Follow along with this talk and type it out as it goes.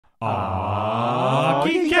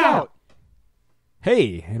Geek Out!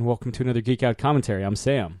 Hey, and welcome to another Geek Out commentary. I'm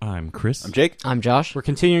Sam. I'm Chris. I'm Jake. I'm Josh. We're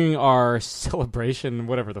continuing our celebration,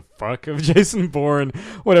 whatever the fuck, of Jason Bourne,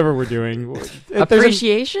 whatever we're doing.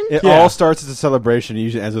 Appreciation? It all starts as a celebration and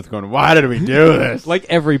usually ends with going, why did we do this? Like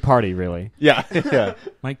every party, really. Yeah. Yeah.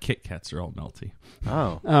 My Kit Kats are all melty.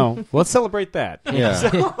 Oh. Oh, well, let's celebrate that.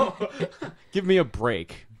 Yeah. Give me a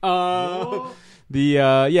break. We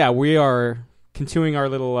are continuing our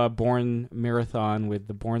little Bourne marathon with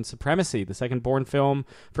the Bourne Supremacy, the second Bourne film.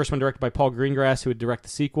 First one directed by Paul Greengrass, who would direct the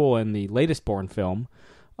sequel and the latest Bourne film.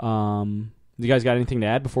 You guys got anything to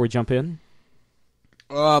add before we jump in?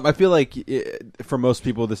 I feel like for most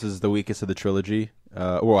people, this is the weakest of the trilogy.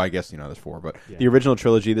 Well, I guess, there's four, but the original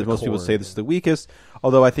trilogy, that most people say this is the weakest.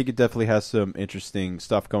 Although I think it definitely has some interesting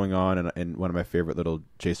stuff going on, and one of my favorite little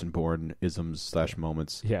Jason Bourne isms /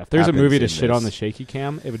 moments. Yeah, if there's a movie to shit on the shaky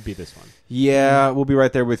cam, it would be this one. Yeah, we'll be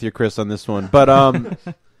right there with you, Chris, on this one. But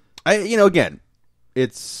again,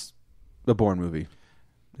 it's a Bourne movie.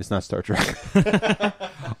 It's not Star Trek.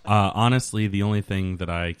 Honestly, the only thing that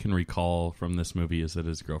I can recall from this movie is that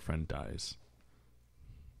his girlfriend dies.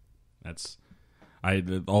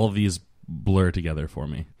 All of these blur together for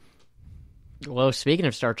me. Well, speaking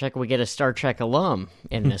of Star Trek, we get a Star Trek alum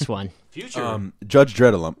in this one. Future. Judge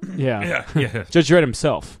Dredd alum. Yeah. Yeah. Judge Dredd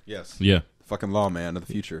himself. Yes. Yeah. Fucking lawman of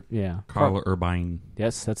the future. Yeah. Carla Urbine.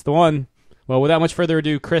 Yes, that's the one. Well, without much further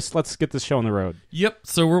ado, Chris, let's get this show on the road. Yep.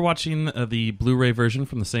 So we're watching the Blu-ray version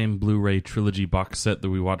from the same Blu-ray trilogy box set that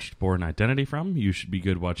we watched Bourne Identity from. You should be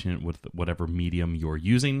good watching it with whatever medium you're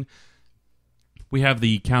using. We have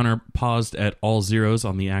the counter paused at all zeros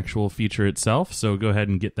on the actual feature itself, so go ahead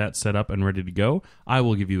and get that set up and ready to go. I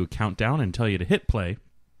will give you a countdown and tell you to hit play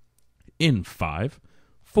in 5,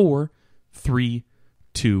 4, 3,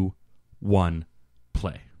 2, 1,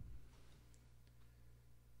 play.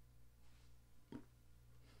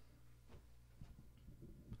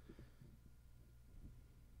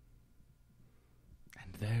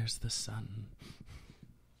 And there's the sun.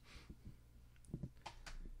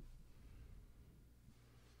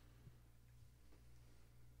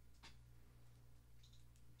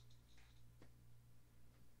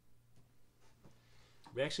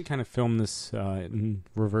 We actually kind of filmed this in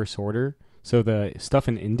reverse order. So the stuff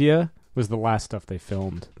in India was the last stuff they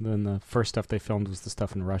filmed. Then the first stuff they filmed was the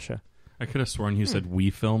stuff in Russia. I could have sworn you said we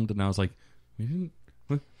filmed, and I was like, we didn't.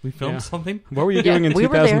 We filmed something? What were you doing in we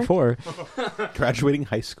were 2004? Graduating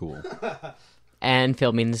high school. And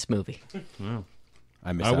filming this movie. Wow.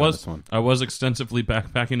 I missed out on this one. I was extensively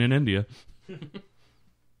backpacking in India.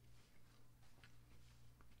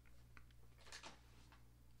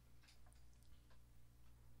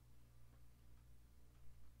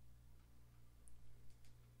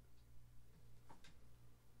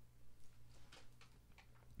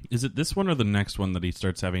 Is it this one or the next one that he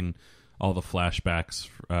starts having all the flashbacks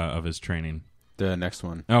of his training? The next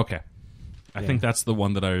one. Okay. I think that's the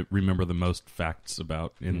one that I remember the most facts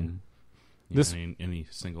about in any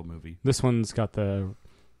single movie. This one's got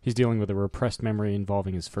he's dealing with a repressed memory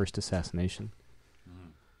involving his first assassination.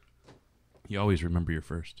 You always remember your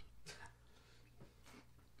first.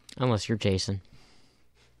 Unless you're Jason.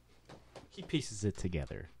 He pieces it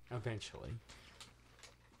together eventually.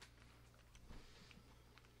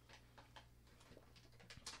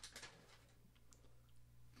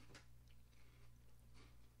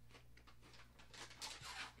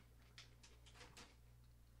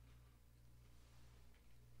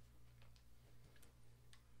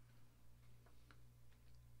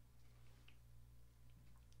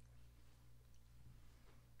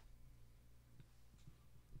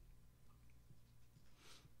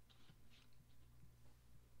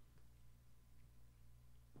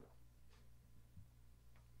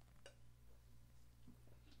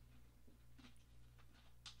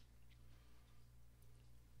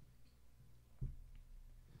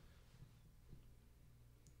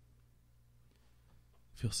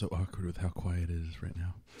 I feel so awkward with how quiet it is right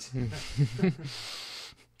now.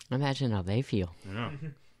 Imagine how they feel. Yeah.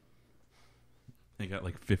 They got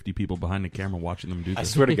like 50 people behind the camera watching them do this. I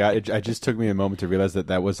swear to God, it just took me a moment to realize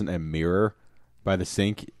that wasn't a mirror by the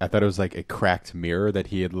sink. I thought it was like a cracked mirror that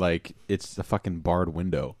he had it's a fucking barred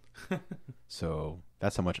window. So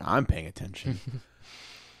that's how much I'm paying attention.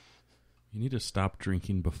 You need to stop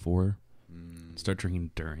drinking before, start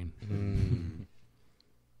drinking during.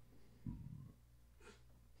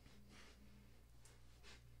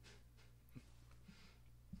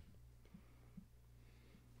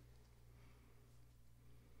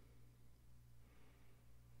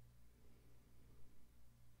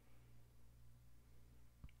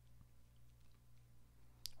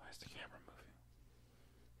 Why is the camera moving?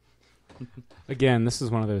 Again, this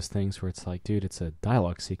is one of those things where it's like, dude, it's a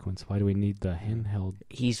dialogue sequence. Why do we need the handheld?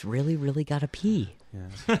 He's really got to pee. Yeah.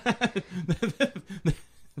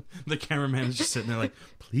 The cameraman is just sitting there like,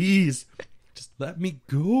 please, just let me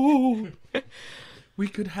go. We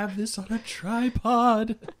could have this on a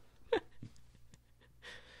tripod.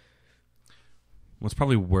 What's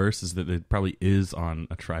probably worse is that it probably is on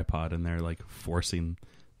a tripod and they're like forcing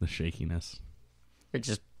the shakiness. Or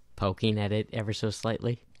just poking at it ever so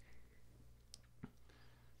slightly.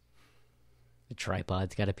 The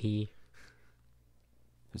tripod's got to pee.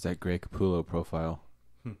 There's that Greg Capullo profile.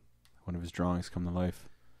 One of his drawings come to life.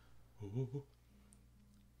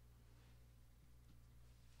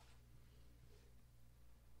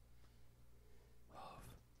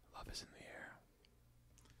 Love is in the air.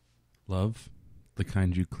 Love, the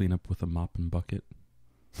kind you clean up with a mop and bucket.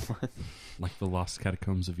 Like the lost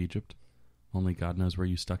catacombs of Egypt. Only God knows where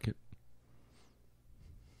you stuck it.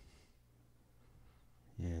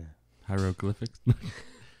 Yeah. Hieroglyphics.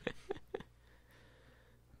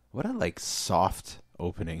 What a soft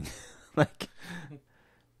opening.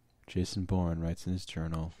 Jason Bourne writes in his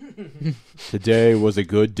journal, "Today was a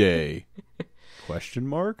good day. Question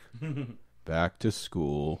mark? Back to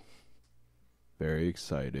school. Very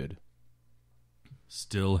excited.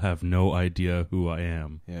 Still have no idea who I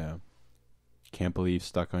am." Yeah. Can't believe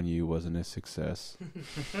Stuck on You wasn't a success.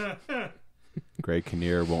 Greg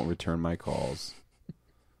Kinnear won't return my calls.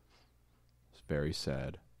 It's very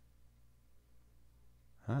sad.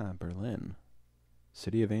 Berlin.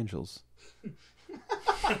 City of Angels.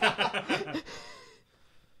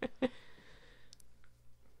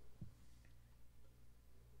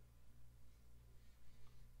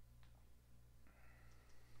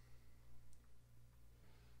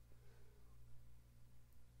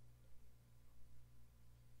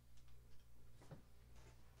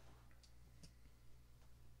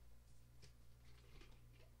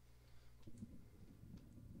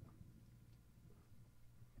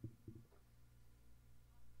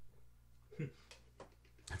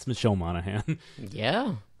 That's Michelle Monaghan.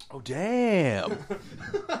 Yeah. Oh, damn.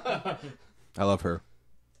 I love her.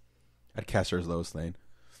 I'd cast her as Lois Lane.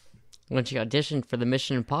 When she auditioned for the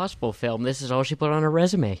Mission Impossible film, this is all she put on her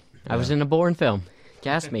resume. I was in a Bourne film.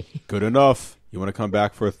 Cast me. Good enough. You want to come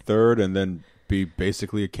back for a third and then be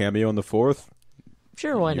basically a cameo in the fourth?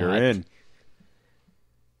 Sure, why You're not? in.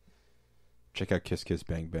 Check out Kiss Kiss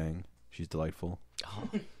Bang Bang. She's delightful. Oh,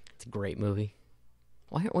 it's a great movie.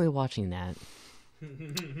 Why aren't we watching that?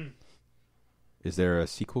 Is there a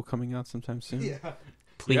sequel coming out sometime soon? Yeah.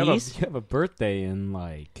 Please? You have a birthday in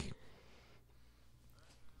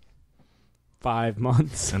 5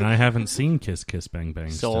 months. And I haven't seen Kiss Kiss Bang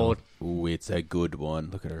Bang. Sold. Ooh, it's a good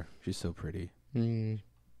one. Look at her. She's so pretty. Mm.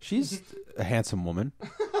 She's a handsome woman.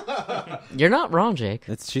 You're not wrong, Jake.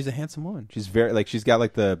 She's a handsome woman. She's very she's got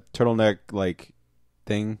the turtleneck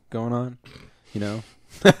thing going on. You know?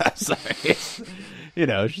 Sorry.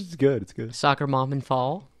 She's good. It's good. Soccer mom in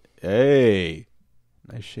fall. Hey.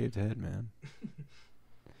 Nice shaved head, man.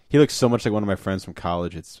 He looks so much like one of my friends from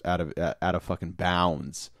college. It's out of fucking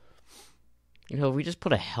bounds. You know, if we just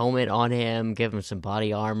put a helmet on him, give him some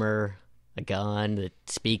body armor, a gun that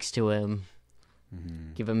speaks to him,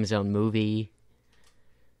 give him his own movie.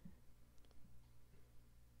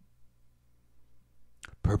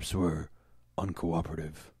 Perps were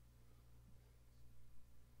uncooperative.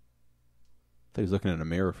 I thought he was looking in a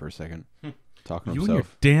mirror for a second. Talking to You and your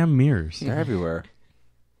himself. damn mirrors. They're everywhere.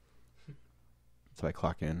 That's how I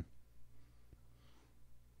clock in.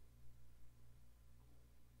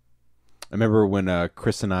 I remember when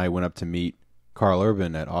Chris and I went up to meet Carl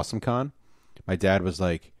Urban at AwesomeCon. My dad was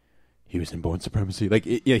like, he was in Bourne Supremacy.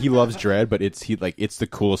 He loves Dread, but it's the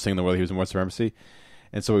coolest thing in the world. He was in Bourne Supremacy.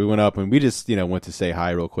 And so we went up and we just, went to say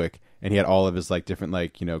hi real quick. And he had all of his different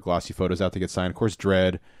glossy photos out to get signed. Of course,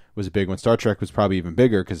 Dread was a big one. Star Trek was probably even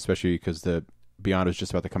bigger, especially because the Beyond was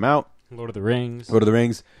just about to come out. Lord of the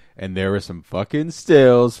Rings. And there were some fucking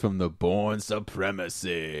stills from the Bourne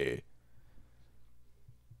Supremacy.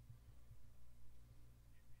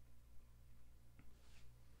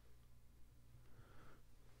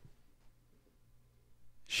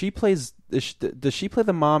 She plays. Does she play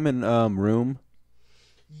the mom in Room?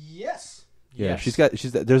 Yes. Yeah, Yes.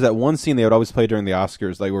 There's that one scene they would always play during the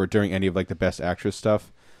Oscars, or during any of the Best Actress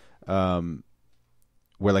stuff,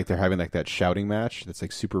 where they're having that shouting match that's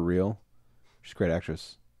super real. She's a great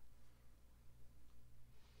actress.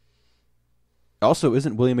 Also,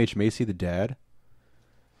 isn't William H. Macy the dad?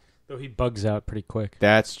 Though he bugs out pretty quick.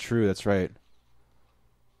 That's true. That's right.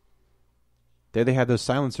 There they had those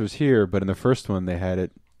silencers here, but in the first one they had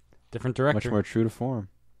it Different director. much more true to form.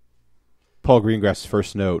 Paul Greengrass'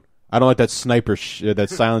 first note: I don't like that sniper, that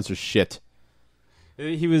silencer shit.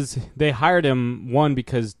 They hired him, one,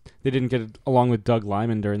 because they didn't get along with Doug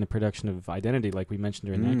Liman during the production of Identity, like we mentioned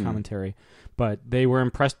during that commentary. But they were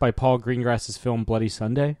impressed by Paul Greengrass's film Bloody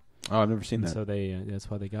Sunday. Oh, I've never seen that. So that's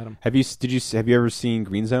why they got him. Have you ever seen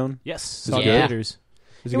Green Zone? Yes, Is saw it it in good? theaters.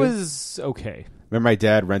 Is It it good? was okay. Remember, my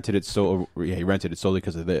dad rented it he rented it solely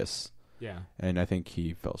because of this, Yeah, and I think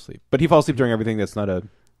he fell asleep. But he fell asleep during everything. That's not a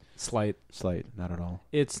slight. not at all.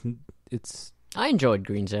 It's I enjoyed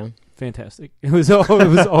Green Zone. fantastic. It was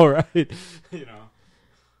all right. You know.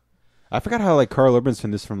 I forgot how like Carl Urban's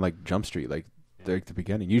from this from like Jump Street, like the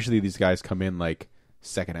beginning. Usually these guys come in like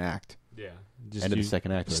second act, Yeah. end of the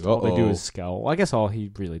second act. Just Like, all they do is scowl. I guess all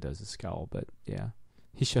he really does is scowl, but yeah,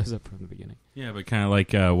 he shows up from the beginning. Yeah, but kind of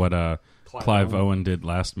like what Clive Owen did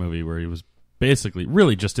last movie, where he was basically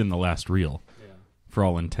really just in the last reel for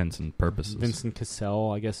all intents and purposes. Vincent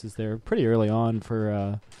Cassell, I guess, is there pretty early on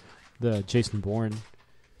for the Jason Bourne.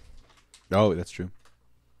 Oh, that's true.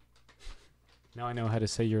 Now I know how to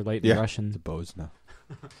say you're late Yeah. in Russian. The bows now.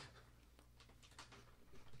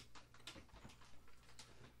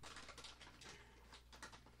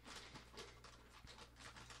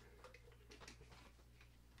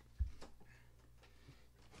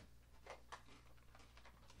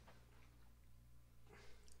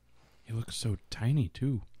 He looks so tiny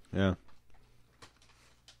too. Yeah.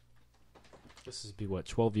 This would be,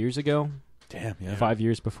 12 years ago? Damn. Yeah. 5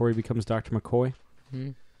 years before he becomes Dr. McCoy?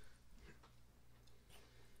 Was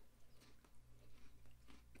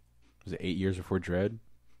it 8 years before Dread?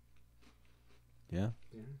 Yeah.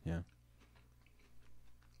 Yeah.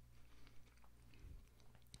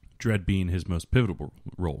 Dredd being his most pivotal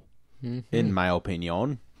role. In my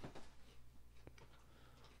opinion.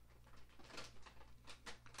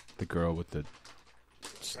 The girl with the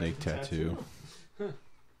snake tattoo.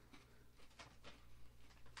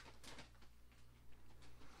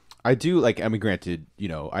 I do like. I mean, granted,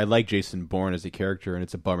 I like Jason Bourne as a character, and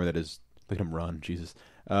it's a bummer that look at him run, Jesus.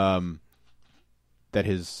 That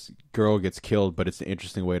his girl gets killed, but it's an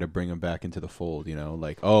interesting way to bring him back into the fold.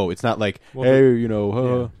 Like, it's not like,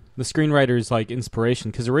 The screenwriter's like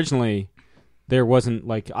inspiration, because originally there wasn't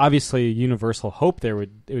like, obviously Universal hoped it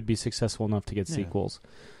would be successful enough to get sequels,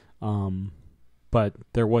 but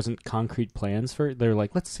there wasn't concrete plans for it. They're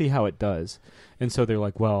like, let's see how it does, and so they're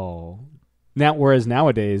like, well. Whereas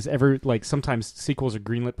nowadays, sometimes sequels are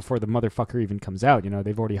greenlit before the motherfucker even comes out.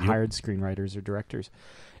 They've already hired screenwriters or directors,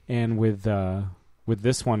 and with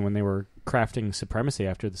this one, when they were crafting Supremacy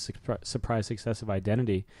after the surprise success of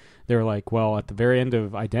Identity, they were like, well, at the very end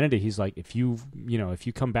of Identity, he's like, if you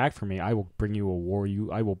come back for me, I will bring you a war.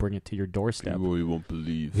 I will bring it to your doorstep. You won't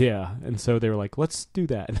believe. Yeah, and so they were like, let's do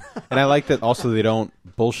that. And I like that also they don't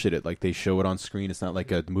bullshit it. Like, they show it on screen. It's not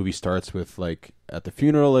like a movie starts with, like, at the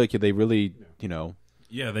funeral. Like, they really,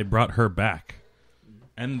 Yeah, they brought her back.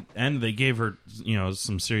 And they gave her,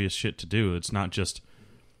 some serious shit to do. It's not just...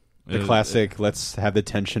 The classic, let's have the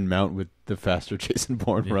tension mount with the faster Jason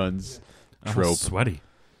Bourne runs trope. Sweaty.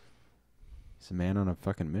 He's a man on a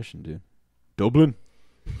fucking mission, dude. Dublin.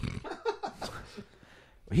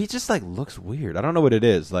 He just, like, looks weird. I don't know what it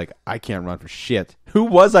is. Like, I can't run for shit. Who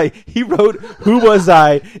was I? He wrote, who was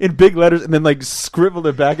I, in big letters, and then, like, scribbled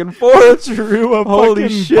it back and forth. Drew a Holy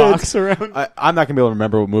fucking shit. box around. I'm not going to be able to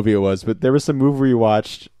remember what movie it was, but there was some movie we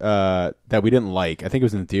watched that we didn't like. I think it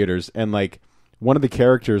was in the theaters, and, like, one of the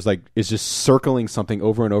characters, like, is just circling something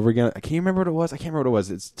over and over again. I can't remember what it was.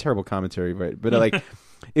 It's terrible commentary, right? But, like...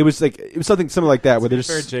 It was something similar like that, where they're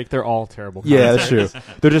Fair, just Jake. They're all terrible. yeah, that's true.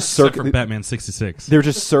 They're just Except for circling. Batman 66. They're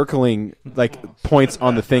just circling like points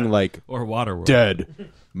on the thing, like Or Waterworld.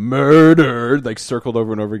 dead, murdered, like circled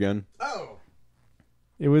over and over again.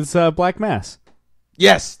 It was Black Mass.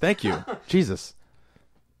 Yes, thank you, Jesus.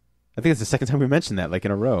 I think it's the second time we mentioned that, like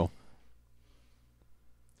in a row.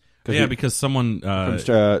 Yeah, because someone... from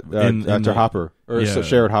in Dr. the- Hopper or yeah.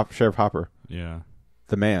 Sheriff Hopper, Yeah.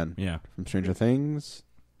 the man Yeah. from Stranger Things.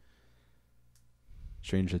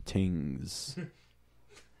 Stranger Things.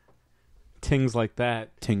 Things like that.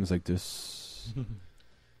 Things like this.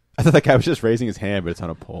 I thought that guy was just raising his hand, but it's on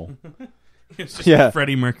a pole. It's just Yeah.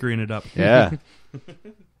 Freddie Mercurying it up. Yeah.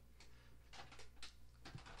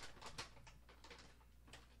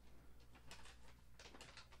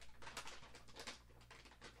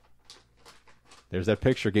 There's that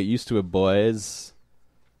picture. Get used to it, boys.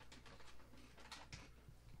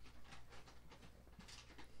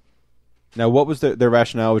 Now, what was their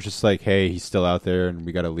rationale? Was just like, hey, he's still out there, and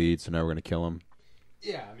we got a lead, so now we're going to kill him.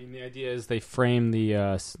 Yeah, I mean, the idea is they frame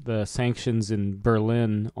the sanctions in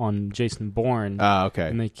Berlin on Jason Bourne, Ah, okay.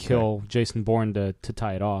 and they kill Jason Bourne to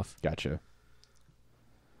tie it off. Gotcha.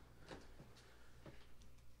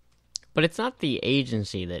 But it's not the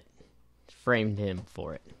agency that framed him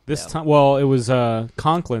for it. This time, well, it was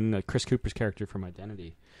Conklin, Chris Cooper's character from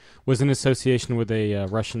Identity, was in association with a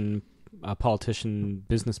Russian politician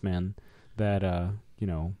businessman that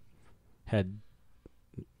had.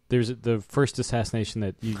 There's the first assassination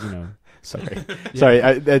that you know. Sorry, sorry.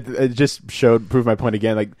 I just proved my point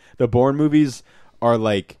again. Like the Bourne movies are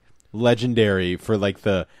like legendary for like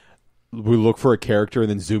we look for a character and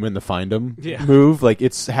then zoom in to find them move. Like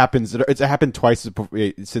it's happened twice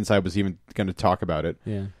since I was even going to talk about it.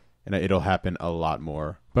 Yeah, and it'll happen a lot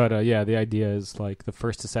more. But the idea is like the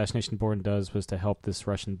first assassination Bourne does was to help this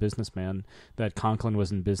Russian businessman that Conklin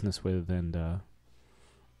was in business with, and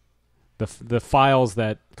the files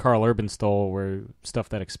that Carl Urban stole were stuff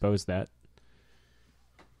that exposed that.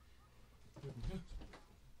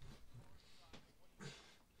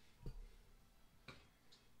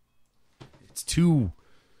 It's too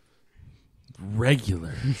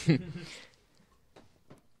regular.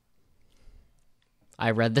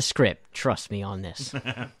 I read the script. Trust me on this.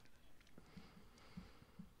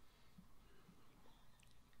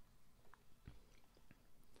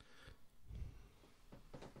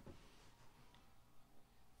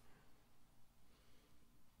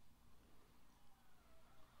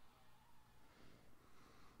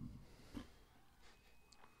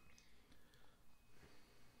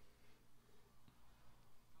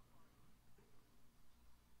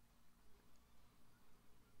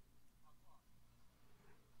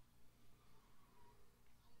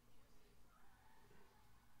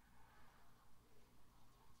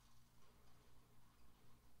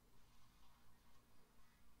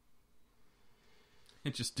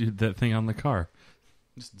 It just did that thing on the car.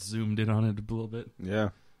 Just zoomed in on it a little bit. Yeah.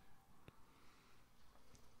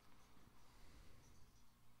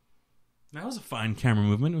 That was a fine camera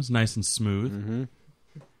movement. It was nice and smooth.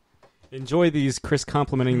 Mm-hmm. Enjoy these Chris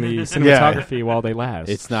complimenting the cinematography while they last.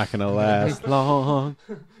 It's not going to last long.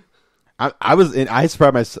 I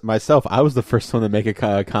surprised myself. I was the first one to make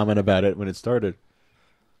a comment about it when it started.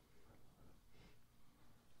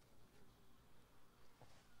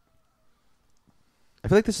 I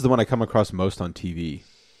feel like this is the one I come across most on TV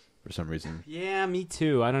for some reason. Yeah, me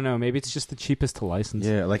too. I don't know. Maybe it's just the cheapest to license.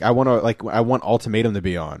 Yeah, I want Ultimatum to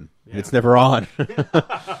be on. Yeah. And it's never on.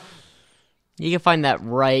 You can find that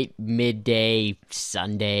right midday,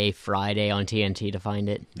 Sunday, Friday on TNT to find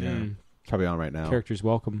it. Yeah, it's probably on right now. Characters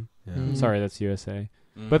Welcome. Yeah. Mm. Sorry, that's USA.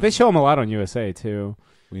 But they show them a lot on USA too.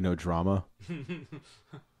 We know drama.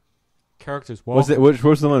 Characters Welcome. Which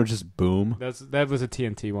was the one that was just Boom? That was a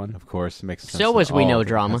TNT one. Of course, it makes sense. So was We Know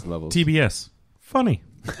Drama. TBS. Funny.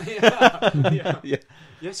 Yeah.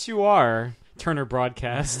 Yes, you are. Turner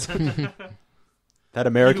Broadcast. That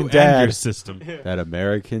American You Dad. And your system. That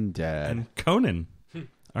American Dad. And Conan.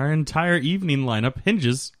 Our entire evening lineup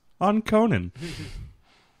hinges on Conan.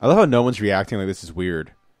 I love how no one's reacting like this is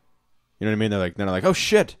weird. You know what I mean? They're like, oh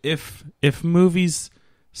shit. If movies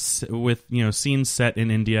with scenes set in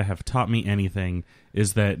India have taught me anything,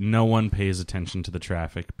 is that no one pays attention to the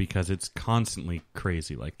traffic because it's constantly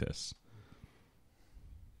crazy like this.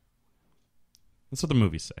 That's what the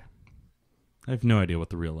movies say. I have no idea what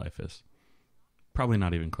the real life is. Probably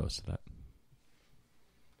not even close to that.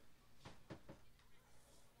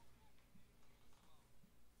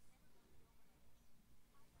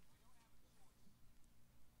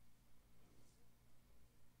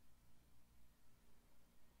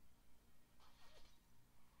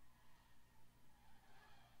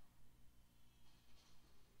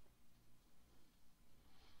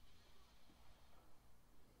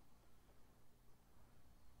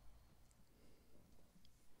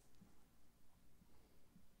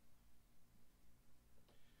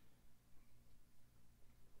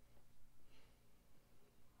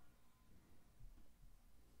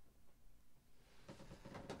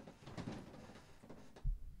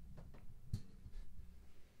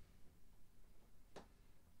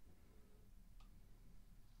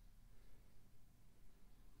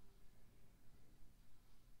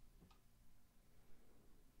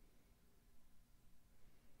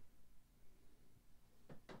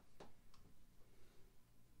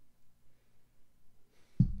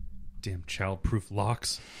 Damn child-proof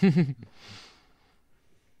locks. When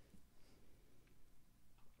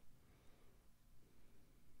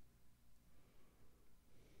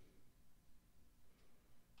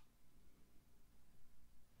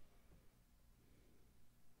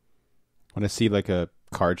I see like a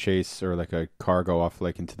car chase or like a car go off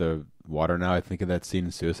like into the water now, I think of that scene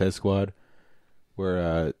in Suicide Squad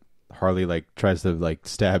where Harley like tries to like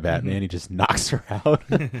stab Batman and he just knocks her out.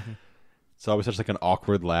 It's always such like an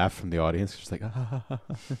awkward laugh from the audience. Just like,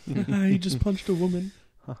 he just punched a woman.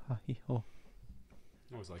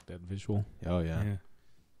 always like that visual. Oh yeah.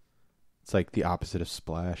 It's like the opposite of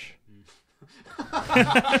Splash.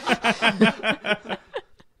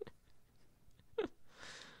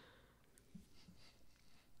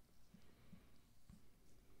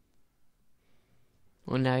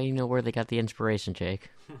 Well, now you know where they got the inspiration, Jake.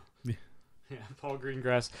 Yeah, Paul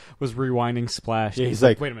Greengrass was rewinding Splash. Yeah, he's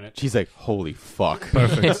like, wait a minute. She's like, holy fuck.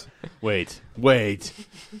 Perfect. Wait.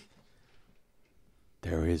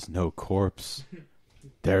 There is no corpse.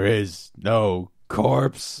 There is no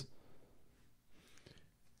corpse.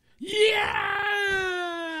 Yeah.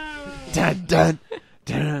 Dun, dun,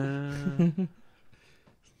 dun.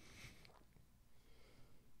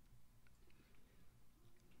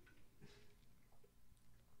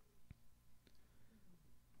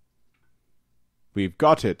 We've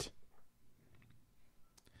got it.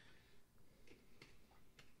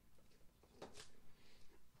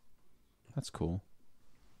 That's cool.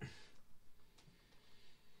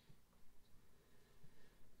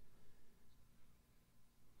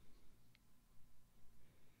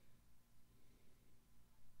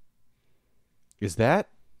 Is that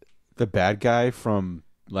the bad guy from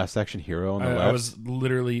Last Action Hero on the left? I was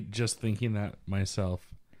literally just thinking that myself.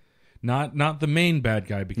 Not the main bad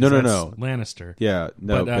guy because No. that's Lannister. Yeah,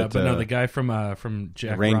 no, but no, the guy from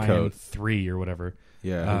Jack Raincoat. Ryan 3 or whatever.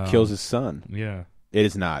 Yeah, who kills his son. Yeah. It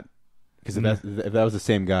is not. Because if that was the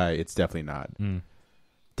same guy, it's definitely not.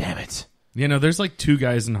 Damn it. You know, there's like 2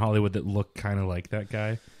 guys in Hollywood that look kind of like that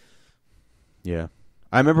guy. Yeah.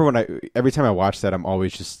 I remember every time I watch that, I'm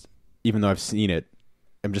always just, even though I've seen it,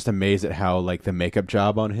 I'm just amazed at how like the makeup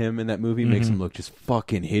job on him in that movie makes him look just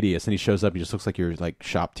fucking hideous. And he shows up, he just looks like your like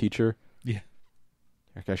shop teacher. Yeah.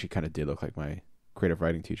 He actually kind of did look like my creative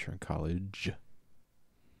writing teacher in college.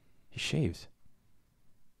 He shaves.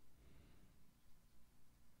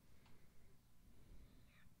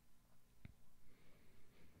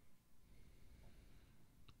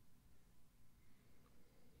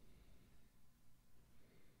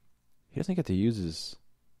 He doesn't get to use his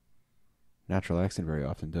natural accent very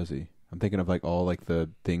often, does he? I'm thinking of like all like the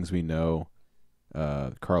things we know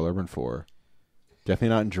Carl Urban for. Definitely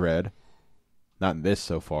not in Dread. Not in this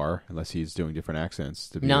so far, unless he's doing different accents.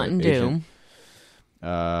 To be Not in Asian.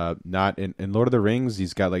 Doom. Not in Lord of the Rings.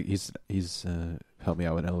 He's got like he's helped me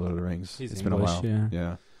out with Lord of the Rings. He's been English, a while.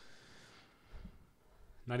 yeah.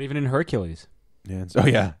 Not even in Hercules. Yeah. Oh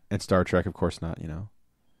yeah, and Star Trek, of course not. You know.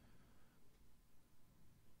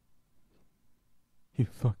 You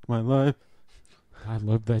fucked my life. I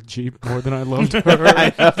loved that Jeep more than I loved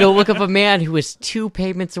her. They'll look up a man who is 2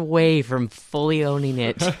 payments away from fully owning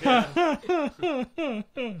it.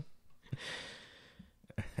 And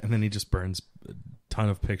then he just burns a ton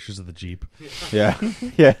of pictures of the Jeep. Yeah.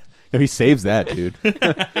 Yeah. No, he saves that, dude.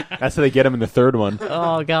 That's how they get him in the third one.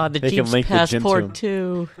 Oh, God, the They can Jeep's link the gym to him. passport,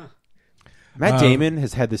 too. Matt Damon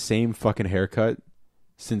has had the same fucking haircut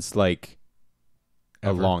since like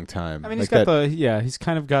a long time. I mean, like he's got he's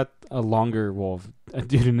kind of got a longer,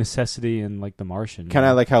 due to necessity and like The Martian. kind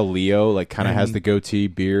of like how Leo like kind of has the goatee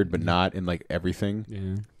beard, but not in like everything.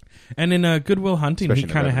 Yeah. And in Good Will Hunting, Especially he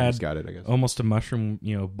in kind of Batman, had he's got it, I guess. almost a mushroom,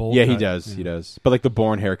 bowl. Yeah, cut. he does. Yeah. He does. But like the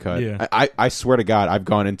Bourne haircut. Yeah. I swear to God, I've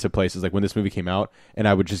gone into places like when this movie came out, and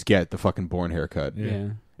I would just get the fucking Bourne haircut.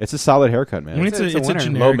 Yeah. It's a solid haircut, man. I mean, It's a it's a winner.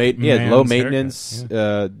 generic low man's maintenance,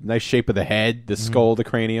 haircut. nice shape of the head, the skull, the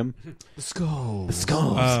cranium, The skull. the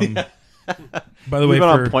skulls. By the way, We've been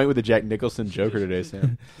on for, point with the Jack Nicholson Joker today,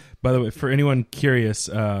 Sam. by the way, for anyone curious,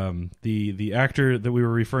 the actor that we were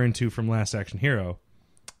referring to from Last Action Hero,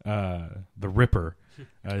 the Ripper,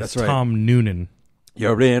 That's is right. Tom Noonan.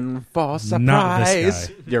 You're in for surprise. Not this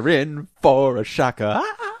guy. You're in for a shocker.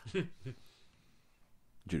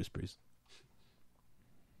 Judas Priest.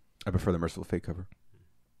 I prefer the Merciful Fate cover.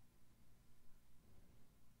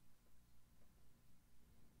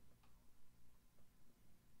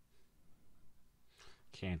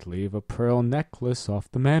 Can't leave a pearl necklace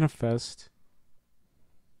off the manifest.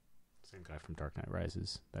 Same guy from Dark Knight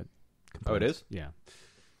Rises. That Oh, it is? Yeah.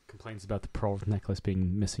 Complains about the pearl necklace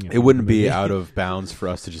being missing. It wouldn't be out of bounds for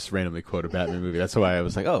us to just randomly quote a Batman movie. That's why I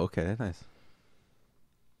was like, oh, okay, nice.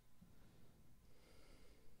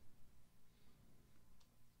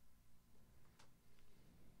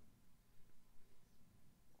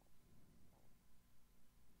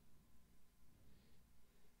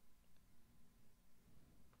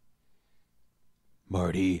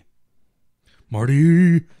 Marty.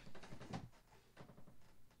 Marty.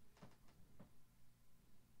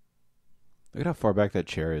 Look at how far back that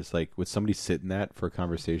chair is. Like, would somebody sit in that for a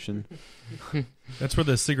conversation? That's where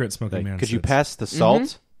the cigarette smoking Like, man could you sits. pass the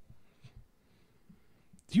salt?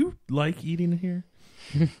 Do you like eating here?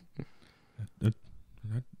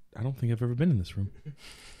 I don't think I've ever been in this room.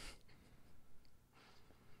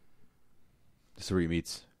 This is where he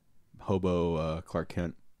meets hobo Clark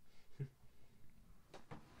Kent.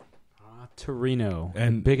 Torino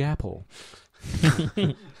And Big Apple.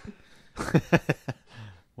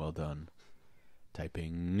 Well done.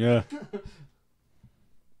 Typing.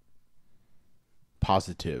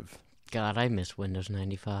 Positive. God, I miss Windows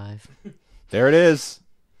 95. There it is.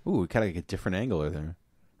 Ooh, kind of like a different angle there.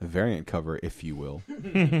 A variant cover, if you will.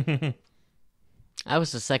 That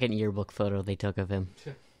was the second yearbook photo they took of him.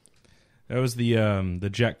 That was the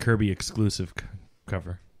Jack Kirby exclusive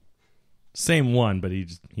cover. Same one, but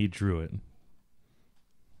he drew it.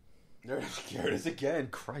 There it is again.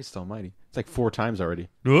 Christ almighty. It's like 4 times already.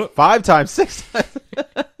 Oh. 5 times, 6 times.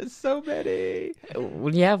 So many.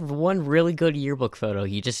 When you have one really good yearbook photo,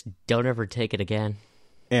 you just don't ever take it again.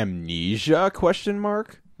 Amnesia? Question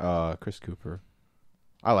mark. Chris Cooper.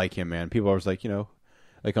 I like him, man. People are always like,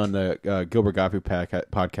 like on the Gilbert Gottfried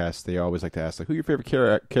podcast, they always like to ask, like, who are your favorite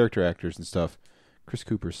character actors and stuff. Chris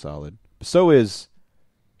Cooper's solid. So is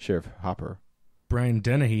Sheriff Hopper. Brian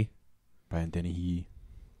Dennehy. Brian Dennehy.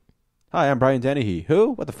 Hi, I'm Brian Dennehy.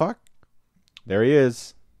 Who? What the fuck? There he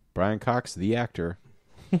is. Brian Cox, the actor.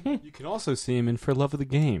 You can also see him in For Love of the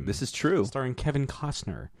Game. This is true. Starring Kevin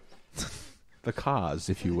Costner. The cause,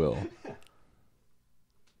 if you will.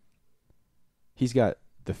 He's got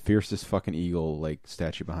the fiercest fucking eagle like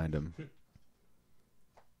statue behind him.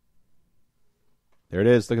 There it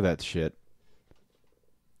is. Look at that shit.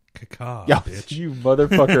 Caca, Yeah, bitch. you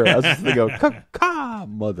motherfucker. I was just gonna go, caca,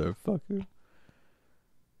 motherfucker.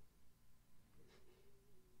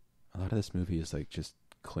 A lot of this movie is like just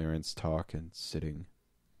clearance talk and sitting.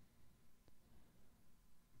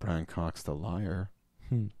 Brian Cox, the liar.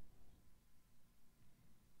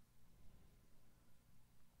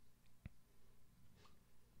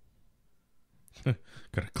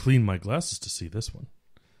 Gotta clean my glasses to see this one.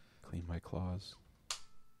 Clean my claws.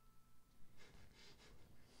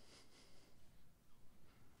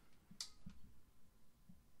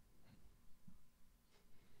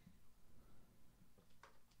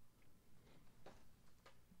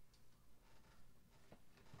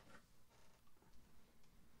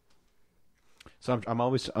 So I'm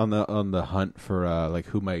always on the hunt for like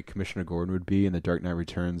who my Commissioner Gordon would be in the Dark Knight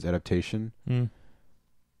Returns adaptation.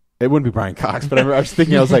 It wouldn't be Brian Cox, but I was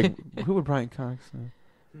thinking, I was like, who would Brian Cox?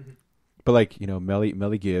 But like,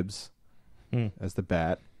 Melly Gibbs as the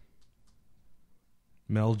Bat,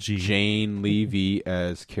 Mel G. Jane Levy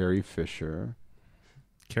as Carrie Fisher,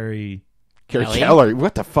 Carrie Kelly? Keller.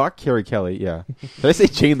 What the fuck, Carrie Kelly? Yeah, did I say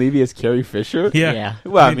Jane Levy as Carrie Fisher? Yeah.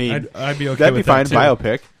 Well, I mean, I'd be okay that'd be with fine. that too.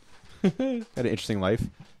 Biopic. Had an interesting life,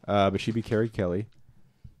 but she'd be Carrie Kelly.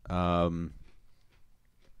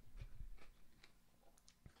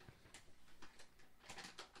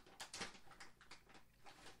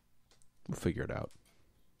 We'll figure it out.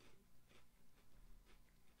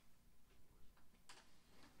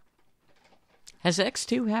 Has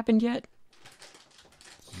X2 happened yet?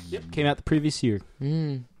 Yep, came out the previous year.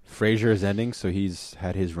 Frasier is ending, so he's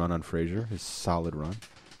had his run on Frasier, his solid run.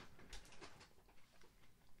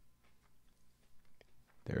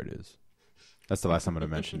 There it is. That's the last time I'm going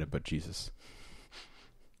to mention it, but Jesus.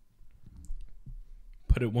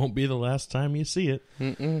 But it won't be the last time you see it.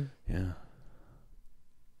 Yeah.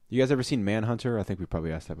 You guys ever seen Manhunter? I think we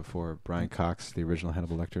probably asked that before. Brian Cox, the original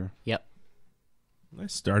Hannibal Lecter. Yep. I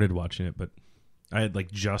started watching it, but I had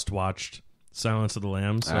just watched Silence of the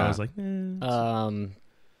Lambs, so I was like,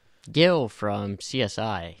 Gil from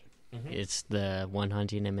CSI. It's the one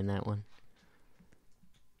hunting him in that one.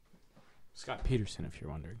 Scott Peterson, if you're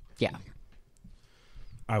wondering. Yeah.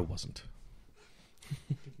 I wasn't.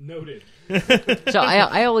 Noted. So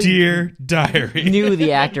I only Dear Diary. knew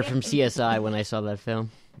the actor from CSI when I saw that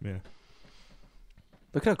film. Yeah.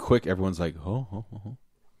 Look how quick everyone's like, oh.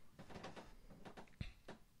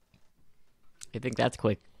 I think that's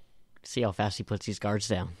quick. See how fast he puts these guards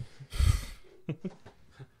down.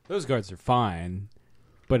 Those guards are fine,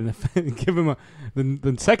 but give him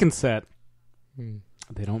the second set.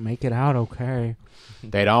 They don't make it out okay.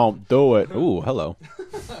 They don't do it. Ooh, hello.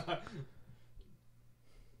 I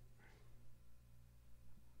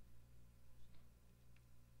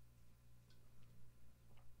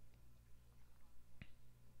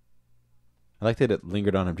like that it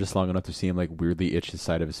lingered on him just long enough to see him weirdly itch the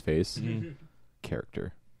side of his face.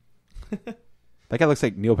 Character. That guy looks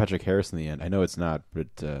like Neil Patrick Harris in the end. I know it's not, but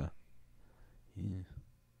yeah.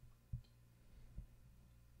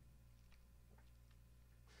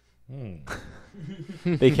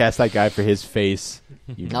 They cast that guy for his face.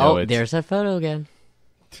 You know Oh, it. there's that photo again.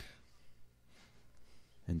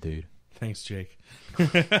 Indeed. Thanks, Jake.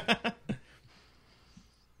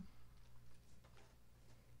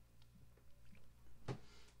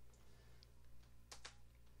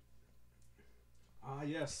 Ah,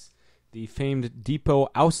 yes. The famed Depot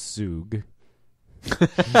Auszug. Was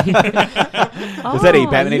that a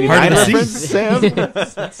Batman 89 Hard to see. reference, Sam?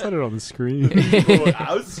 I said it on the screen.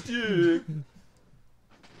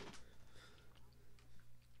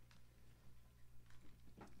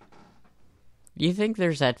 You think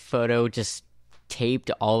there's that photo just taped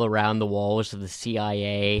all around the walls of the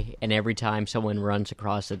CIA, and every time someone runs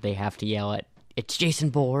across it, they have to yell at, "It's Jason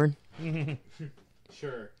Bourne"?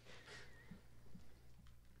 Sure.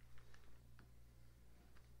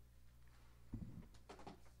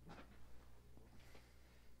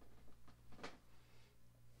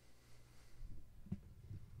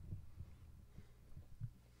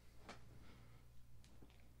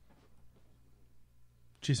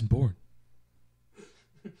 Jason Bourne.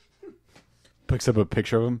 Picks up a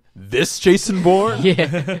picture of him. This Jason Bourne?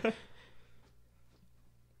 Yeah.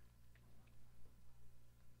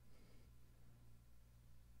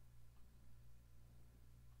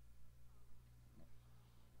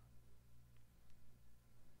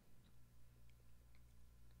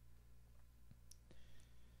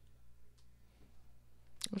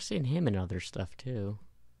 I've seen him in other stuff, too.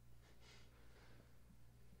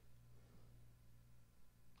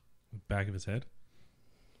 Back of his head.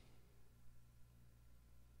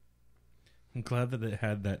 I'm glad that it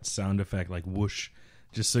had that sound effect, like whoosh,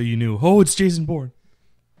 just so you knew, oh, it's Jason Bourne.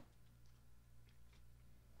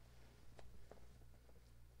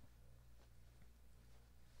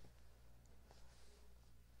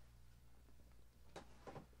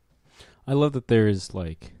 I love that there is,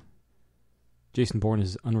 like, Jason Bourne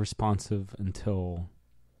is unresponsive until,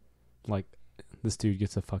 like, this dude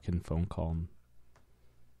gets a fucking phone call.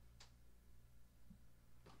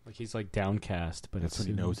 Like, he's, like, downcast, but That's when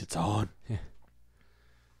he knows it's on. Yeah.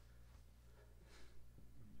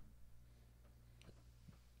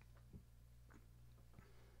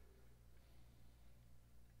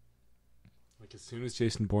 Like, as soon as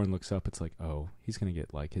Jason Bourne looks up, it's like, oh, he's gonna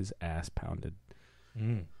get, like, his ass pounded.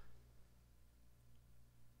 Mm.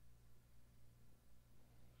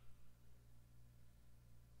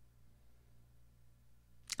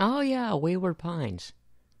 Oh, yeah, Wayward Pines.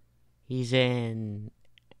 He's in,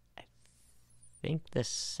 I think, the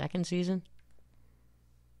second season?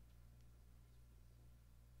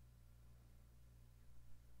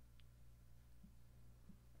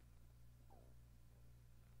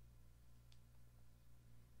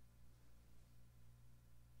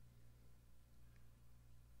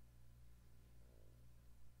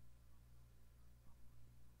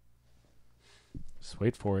 Just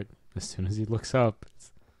wait for it. As soon as he looks up,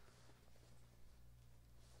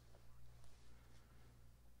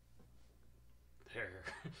 there.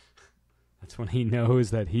 That's when he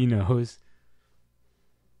knows that he knows.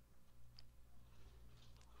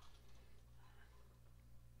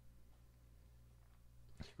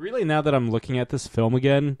 Really, now that I'm looking at this film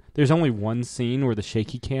again, there's only one scene where the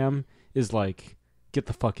shaky cam is like, get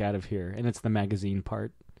the fuck out of here. And it's the magazine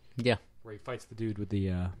part. Yeah. Where he fights the dude with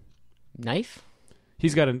the... Knife?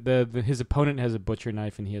 He's got his opponent has a butcher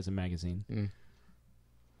knife and he has a magazine. Mm.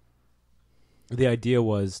 The idea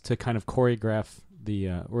was to kind of choreograph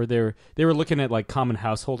or they were looking at like common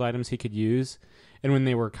household items he could use, and when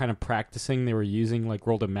they were kind of practicing, they were using like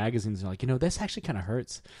rolled up magazines. They're like, this actually kind of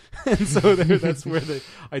hurts, and so that's where the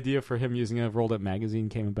idea for him using a rolled up magazine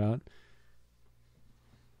came about.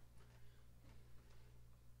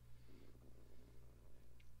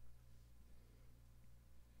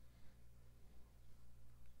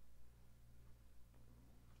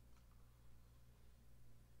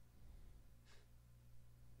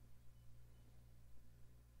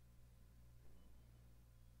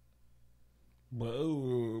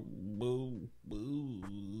 Whoa, whoa, whoa.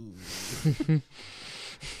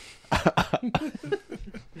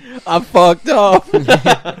 I'm fucked up. Wasn't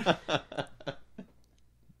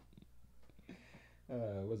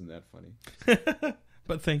that funny?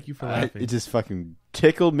 But thank you for laughing. It just fucking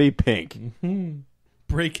tickled me pink. Mm-hmm.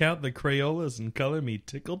 Break out the Crayolas and color me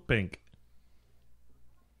tickled pink.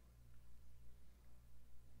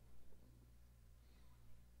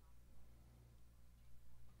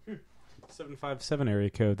 Hmm. 757 area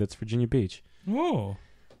code. That's Virginia Beach. Oh.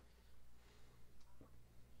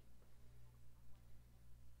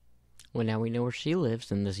 Well, now we know where she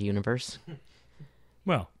lives in this universe.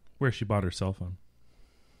 Well, where she bought her cell phone.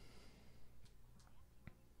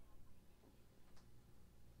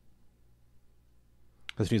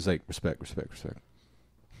 This means like respect, respect, respect.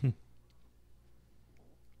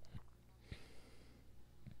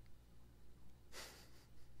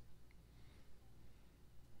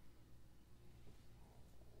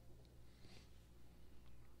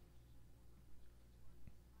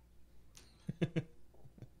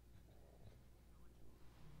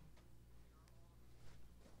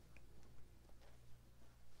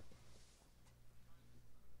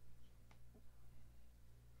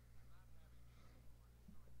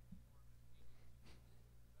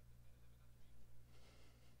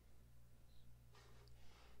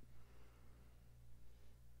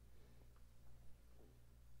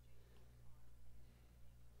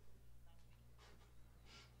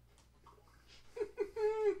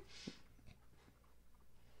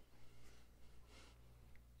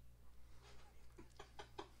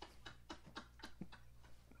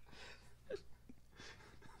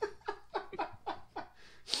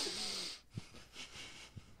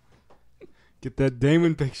 Get that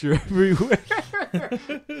Damon picture everywhere.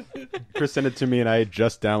 Chris sent it to me, and I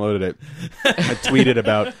just downloaded it. I tweeted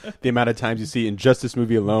about the amount of times you see in just this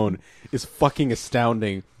movie alone is fucking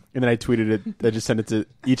astounding. And then I tweeted it. I just sent it to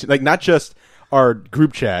each, like, not just our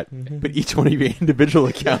group chat, but each one of your individual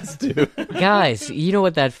accounts too. Guys, you know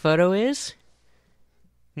what that photo is?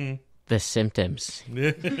 The symptoms.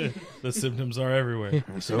 The symptoms are everywhere.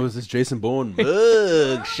 So is this Jason Bourne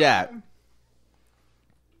mug shot.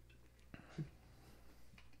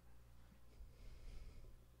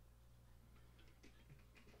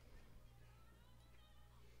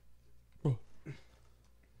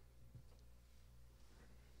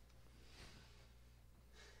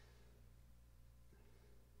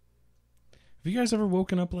 Have you guys ever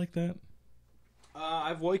woken up like that?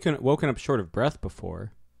 I've woken up short of breath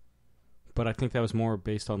before, but I think that was more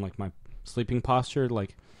based on like my sleeping posture.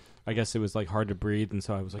 Like, I guess it was like hard to breathe, and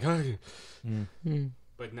so I was like,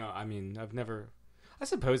 But no, I mean, I've never. I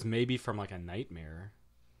suppose maybe from like a nightmare,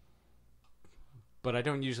 but I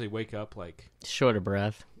don't usually wake up like Short of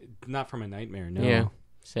breath. not from a nightmare. No, Yeah,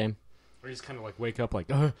 same. or just kind of like wake up like,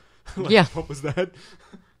 like, Yeah. what was that?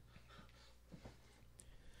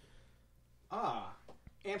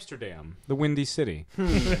 Amsterdam, the Windy City.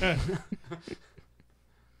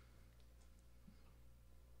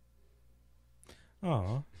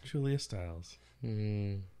 Aw, Julia Stiles.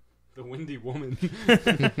 The Windy Woman.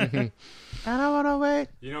 I don't want to wait.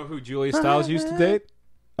 You know who Julia Stiles used to date?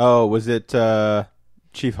 Oh, was it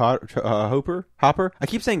Chief Hopper? Hopper? I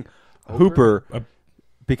keep saying Hooper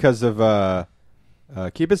because of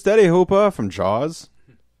Keep It Steady, Hooper from Jaws.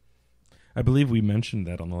 I believe we mentioned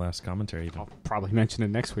that on the last commentary. I'll probably mention it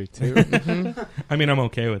next week too. I mean, I'm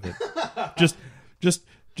okay with it.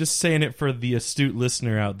 Just saying it for the astute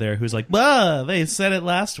listener out there who's like, "Bah, they said it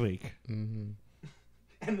last week." And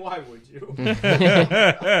why would you?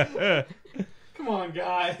 Come on,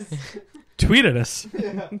 guys. Tweet at us.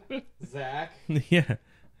 Zach. Yeah.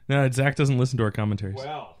 No, Zach doesn't listen to our commentaries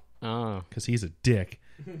Well. Oh. because he's a dick.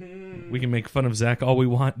 We can make fun of Zach all we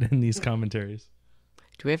want in these commentaries.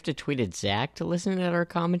 Do we have to tweet at Zach to listen to our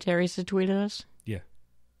commentaries to tweet at us? Yeah.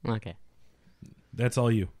 Okay. That's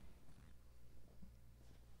all you.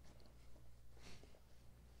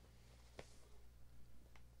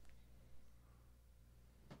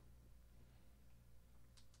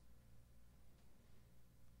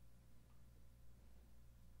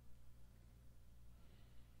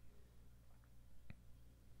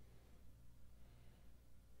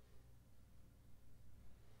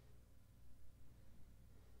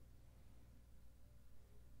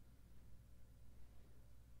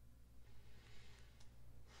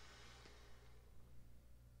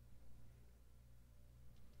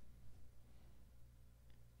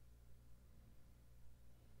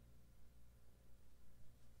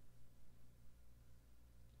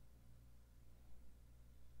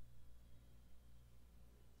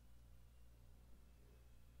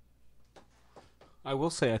 I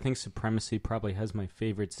will say, I think Supremacy probably has my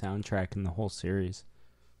favorite soundtrack in the whole series.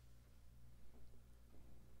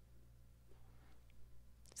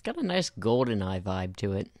 It's got a nice GoldenEye vibe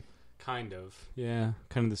to it. Kind of. Yeah.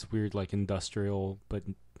 Kind of this weird, like, industrial, but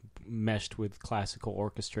meshed with classical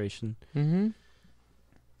orchestration. Mm-hmm.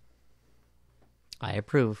 I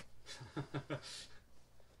approve.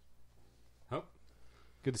 Oh.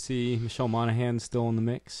 Good to see Michelle Monaghan still in the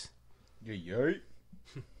mix. Yeah.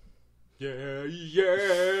 Yeah,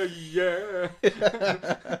 yeah, yeah.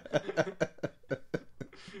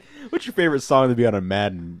 What's your favorite song to be on a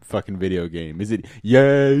Madden fucking video game? Is it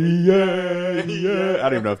yeah, yeah, yeah? I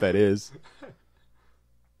don't even know if that is.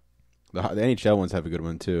 The NHL ones have a good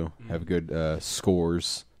one too. Have good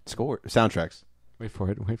soundtracks. Wait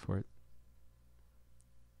for it.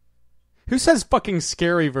 Who says fucking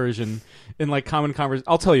scary version in like common conversation?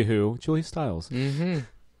 I'll tell you who. Julia Stiles. Mm-hmm.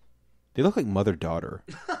 They look like mother-daughter.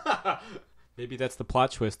 Maybe that's the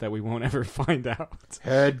plot twist that we won't ever find out.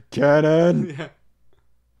 Head cannon. Yeah.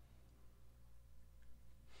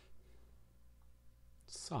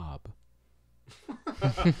 Sob.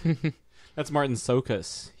 That's Martin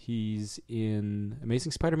Sokus. He's in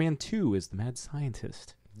Amazing Spider-Man 2 as the mad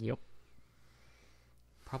scientist. Yep.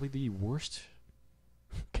 Probably the worst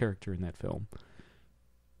character in that film.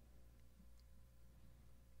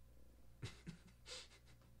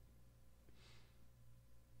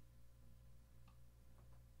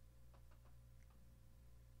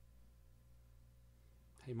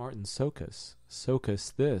 Hey, Martin Sokus.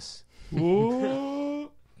 Sokus this.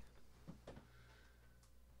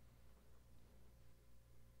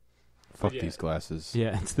 Fuck these glasses.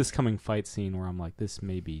 Yeah, it's this coming fight scene where I'm like, this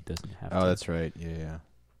maybe doesn't have to. Oh, that's right. Yeah.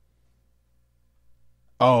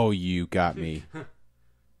 Oh, you got me.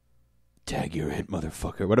 Tag your hit,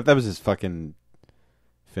 motherfucker. What if that was his fucking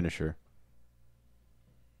finisher?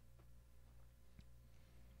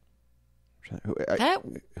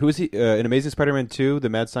 Who is he? In Amazing Spider-Man 2, the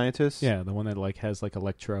mad scientist? Yeah, the one that like has like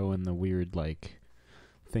Electro and the weird like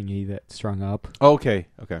thingy that strung up. Oh, okay.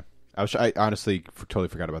 I honestly totally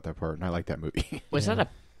forgot about that part, and I like that movie. Was that a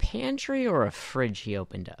pantry or a fridge he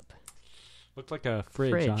opened up? Looked like a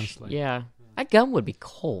fridge, honestly. Yeah. That gun would be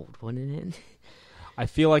cold, wouldn't it? I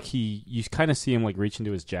feel like you kind of see him like reach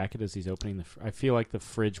into his jacket as he's opening the. I feel like the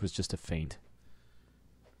fridge was just a feint.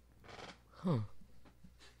 Huh.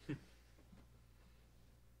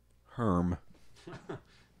 Herm.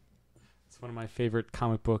 It's one of my favorite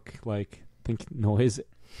comic book like think noise.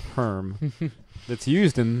 Herm. That's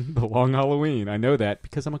used in The Long Halloween. I know that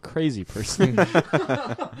because I'm a crazy person.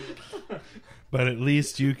 But at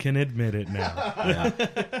least you can admit it now.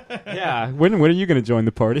 Yeah. When are you going to join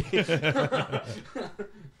the party? It's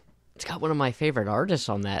got one of my favorite artists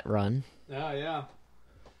on that run. Oh, yeah.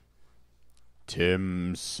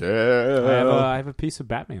 Tim Sale. I have a piece of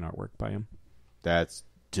Batman artwork by him. That's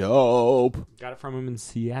dope. Got it from him in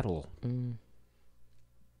Seattle.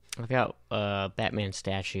 I've got a Batman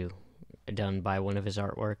statue done by one of his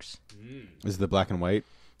artworks. Is it the black and white?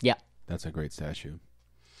 Yeah. That's a great statue.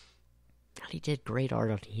 He did great art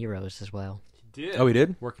on Heroes as well. He did. Oh, he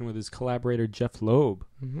did? Working with his collaborator, Jeff Loeb.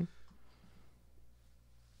 Mm-hmm.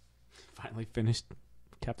 Finally finished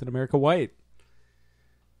Captain America White.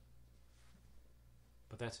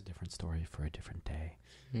 But that's a different story for a different day.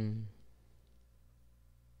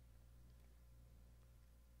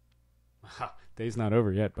 Day's not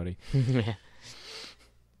over yet, buddy. Yeah.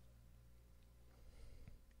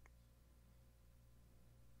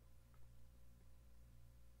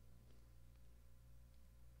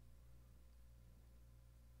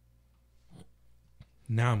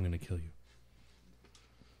 Now I'm going to kill you.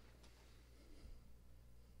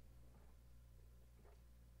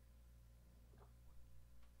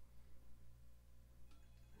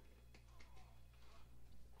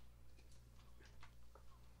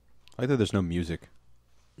 I like that there's no music.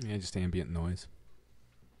 Yeah, just ambient noise.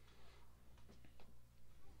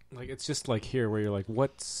 Like, it's just like here where you're like,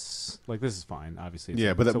 what's... Like, this is fine, obviously.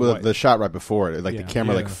 Yeah, but the shot right before it, like the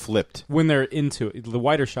camera like flipped. When they're into it, the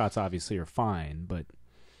wider shots obviously are fine, but...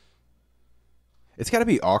 It's got to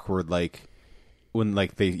be awkward, like, when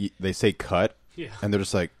like they say cut, and they're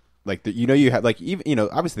just like you have, like, even,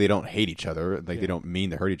 obviously they don't hate each other, like they don't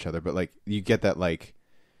mean to hurt each other, but like you get that, like,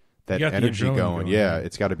 that energy going. Yeah,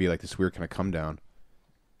 it's got to be like this weird kind of come down.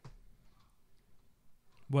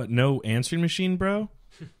 What, no answering machine, bro?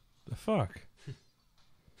 The fuck?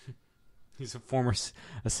 He's a former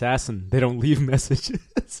assassin. They don't leave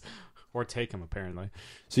messages. Or take them, apparently.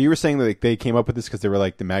 So you were saying that, like, they came up with this because they were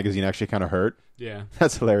like, the magazine actually kind of hurt? Yeah.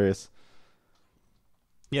 That's hilarious.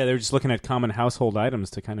 Yeah, they were just looking at common household items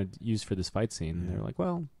to kind of use for this fight scene. And they were like,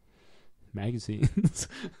 well, magazines.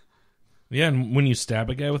 Yeah, and when you stab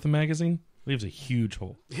a guy with a magazine, it leaves a huge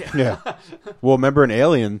hole. Yeah. Well, remember in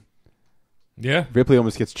Alien? Yeah. Ripley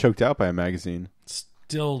almost gets choked out by a magazine.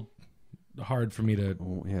 Still hard for me to...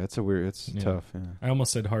 Oh, yeah, it's tough. Yeah. I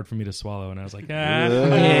almost said hard for me to swallow, and I was like,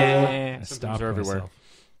 Yeah. I stopped everywhere.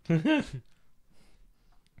 myself.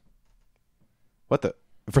 What the?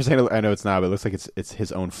 For a second, I know it's not, but it looks like it's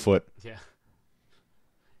his own foot. Yeah.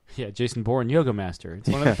 Yeah, Jason Bourne, yoga master. It's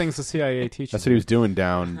one of the things the CIA teaches. That's what he was doing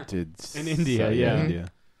down to in India,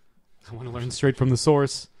 India. I want to learn straight from the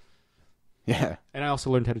source. Yeah. And I also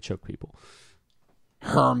learned how to choke people.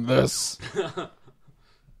 Herm this.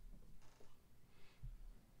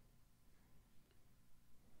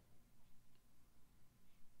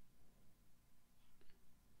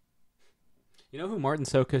 You know who Martin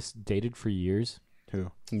Sokus dated for years? Who?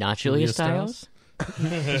 Not Julia Stiles?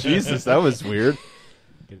 Jesus, that was weird.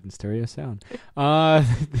 Get it in stereo sound.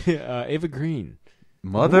 Ava Green.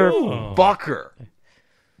 Motherfucker.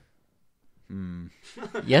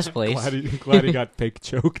 Yes, please. Glad he got fake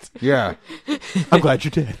choked. Yeah. I'm glad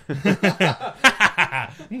you did.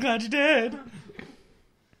 I'm glad you did.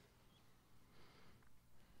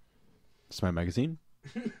 It's my magazine.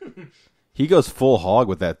 He goes full hog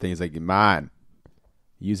with that thing. He's like, mine.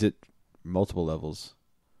 Use it multiple levels.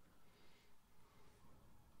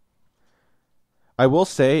 I will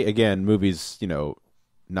say, again, movie's,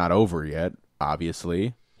 not over yet,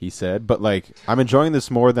 obviously, he said. But, I'm enjoying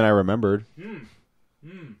this more than I remembered.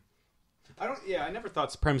 I never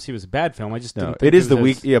thought Supremacy was a bad film. I just didn't think it is the was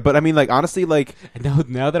weak. Yeah, but I mean, honestly,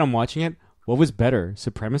 Now that I'm watching it, what was better,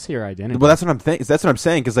 Supremacy or Identity? Well, that's what I'm thinking. That's what I'm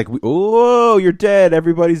saying. Because oh, you're dead.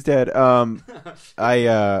 Everybody's dead.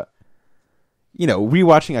 Rewatching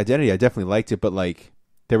Identity, I definitely liked it, but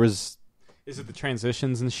there was. Is it the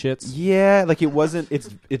transitions and shits? Yeah, it wasn't.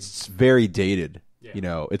 It's very dated.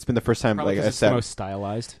 Yeah. It's been the first time Probably I it's the most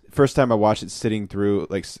stylized. First time I watched it sitting through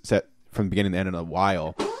set from the beginning to end in a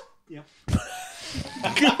while. Yep.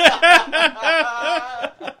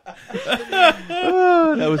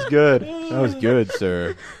 Oh, that was good. That was good,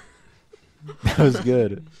 sir. That was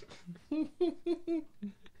good.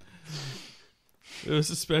 It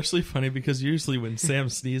was especially funny because usually when Sam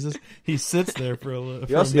sneezes, he sits there for a little.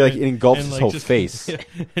 He also engulfs his whole face.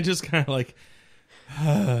 And just kind of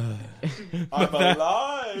I'm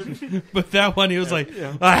alive. But that one, he was I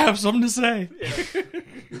have something to say.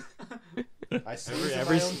 I see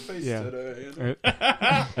every face today.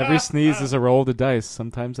 Every sneeze is a roll of the dice.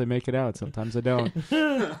 Sometimes I make it out. Sometimes I don't.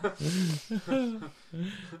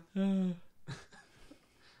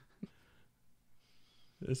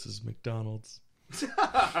 This is McDonald's.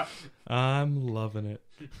 I'm loving it.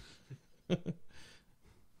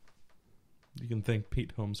 You can thank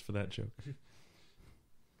Pete Holmes for that joke.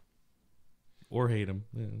 Or hate him.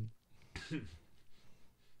 Yeah.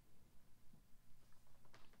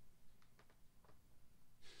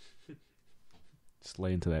 Just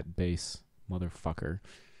lay into that bass, motherfucker.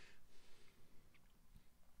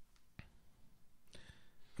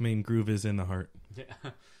 I mean, groove is in the heart.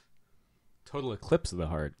 Yeah. Total eclipse of the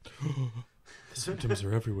heart. The symptoms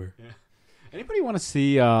are everywhere. Yeah. Anybody want to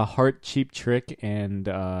see Heart, Cheap Trick, and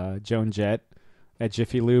Joan Jett at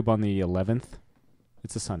Jiffy Lube on the 11th?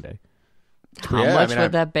 It's a Sunday. How much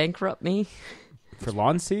would that bankrupt me? For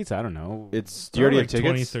lawn seats? I don't know. Do you already have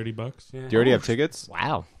tickets? $20-$30. Yeah. Do you already have tickets?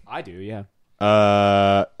 Wow. I do, yeah.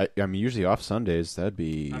 I'm usually off Sundays. That'd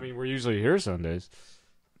be. I mean, we're usually here Sundays.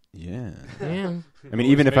 Yeah. Yeah. I mean,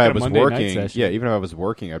 even if I was Monday night working, session. even if I was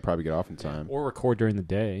working, I'd probably get off in time. Or record during the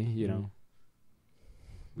day,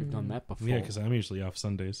 We've done that before. Yeah, because I'm usually off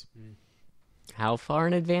Sundays. How far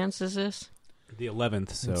in advance is this? The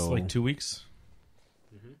 11th, so... It's like 2 weeks.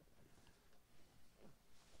 Mm-hmm.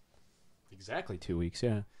 Exactly 2 weeks,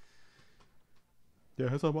 yeah. Yeah,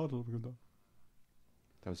 that's a model.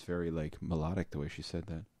 That was very melodic the way she said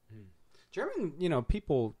that. German,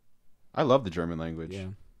 people. I love the German language. Yeah.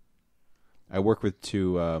 I work with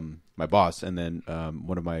my boss and then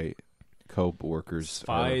one of my co-workers.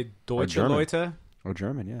 Zwei Deutsche German. Leute. Oh,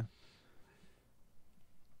 German, yeah.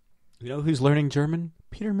 You know who's learning German?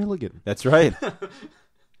 Peter Milligan. That's right.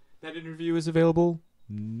 That interview is available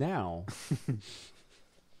now.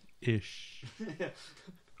 Ish.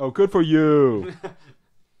 Oh, good for you.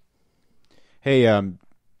 Hey, I'm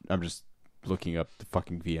just looking up the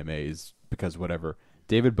fucking VMAs because whatever.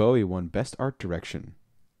 David Bowie won Best Art Direction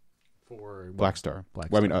For Black Star.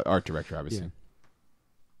 Black Well, I Star. mean, art director, obviously. Yeah.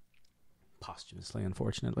 Posthumously,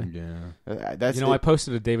 unfortunately. Yeah. That's I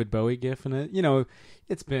posted a David Bowie gif, and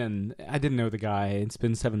it's been, I didn't know the guy. It's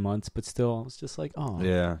been 7 months, but still, it's just like, oh.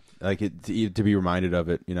 Yeah. To be reminded of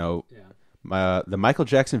it, Yeah. the Michael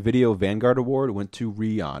Jackson Video Vanguard Award went to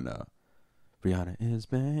Rihanna. Rihanna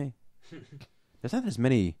is me. There's not as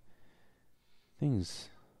many things.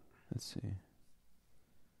 Let's see.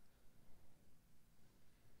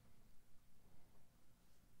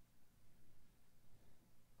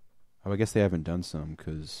 Oh, I guess they haven't done some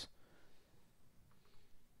because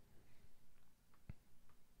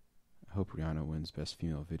I hope Rihanna wins Best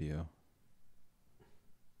Female Video.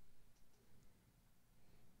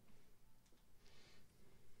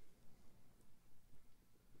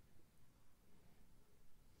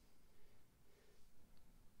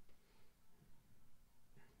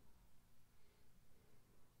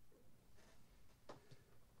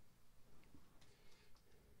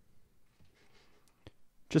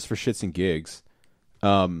 Just for shits and gigs,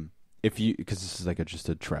 if you, because this is just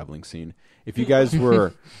a traveling scene. If you guys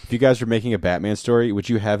were making a Batman story, would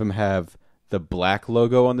you have him have the black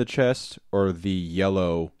logo on the chest or the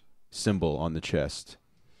yellow symbol on the chest?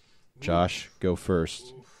 Josh, go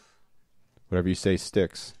first. Whatever you say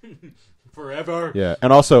sticks. Forever. Yeah,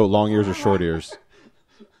 and also long ears or short ears.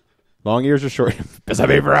 Long ears or short? Best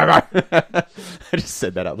be forever. I just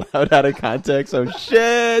said that out loud, out of context. Oh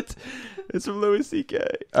shit! It's from Louis C.K.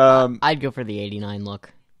 I'd go for the 89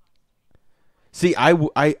 look. See,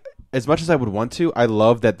 I as much as I would want to, I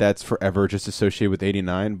love that that's forever just associated with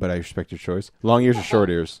 89. But I respect your choice. Long ears or short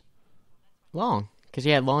ears? Long, because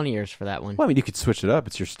you had long ears for that one. Well, I mean, you could switch it up.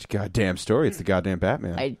 It's your goddamn story. It's the goddamn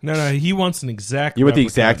Batman. No, he wants an exact. You want the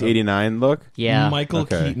exact 89 look? Yeah. Michael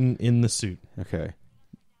Keaton in the suit. Okay.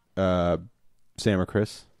 Sam or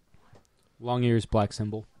Chris? Long ears, black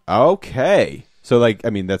symbol. Okay. So, like, I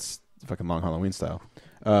mean, that's fucking Long Halloween style.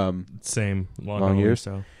 Same. Long ears.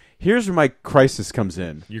 So. Here's where my crisis comes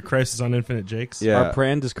in. Your Crisis on Infinite Jakes? Yeah. Our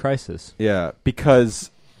brand is Crisis. Yeah,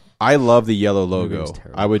 because I love the yellow logo.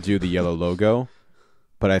 I would do the yellow logo,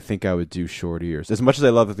 but I think I would do short ears. As much as I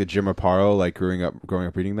love like, the Jim Aparo, like growing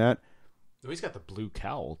up reading that. Oh, he's got the blue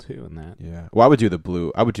cowl, too, in that. Yeah. Well, I would do the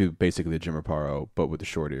blue. I would do basically the Jim Aparo, but with the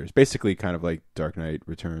short ears. Basically kind of like Dark Knight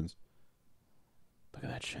Returns. Look at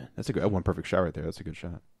that shit. That's a good one perfect shot right there. That's a good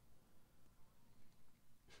shot.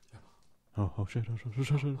 Oh shit.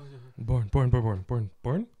 Born.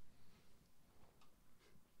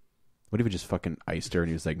 What if he just fucking iced her and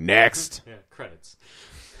he was like, next? Yeah, credits.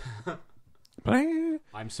 I'm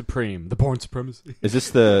I'm Supreme. The Bourne Supremacy. Is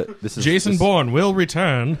this Jason Bourne will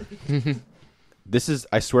return. This is,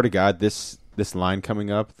 I swear to God, this line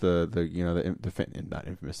coming up, not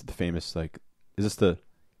infamous, the famous, like, is this the,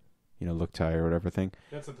 look tie or whatever thing?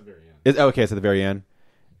 That's at the very end. Okay, it's at the very end.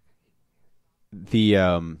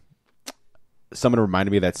 Someone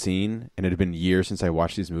reminded me of that scene, and it had been years since I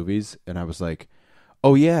watched these movies, and I was like,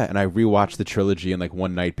 oh yeah, and I rewatched the trilogy in like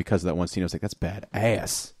one night because of that one scene. I was like, that's bad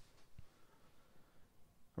ass.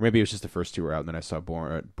 Or maybe it was just the first two were out, and then I saw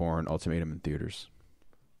Bourne Ultimatum in theaters.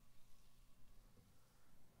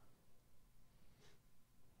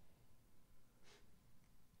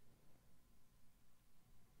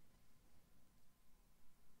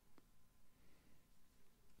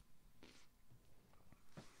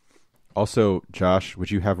 Also, Josh,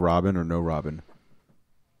 would you have Robin or no Robin?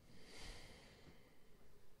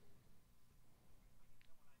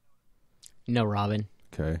 No Robin.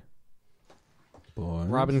 Okay. Boys.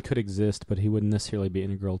 Robin could exist, but he wouldn't necessarily be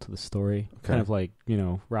integral to the story. Okay. Kind of like,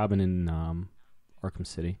 Robin in Arkham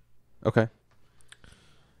City. Okay.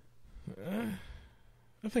 I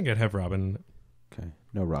think I'd have Robin. Okay.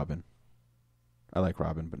 No Robin. I like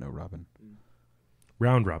Robin, but no Robin.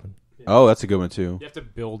 Round Robin. Yeah. Oh, that's a good one, too. You have to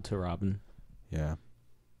build to Robin. Yeah.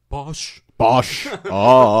 Bosch.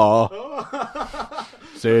 Oh.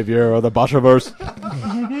 Savior of the Boschiverse.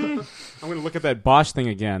 I'm going to look at that Bosch thing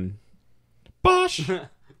again. Bosch!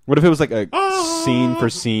 What if it was like a scene for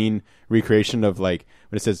scene recreation of like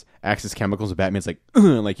when it says Axis Chemicals and Batman's like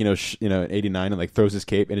like in 89 and like throws his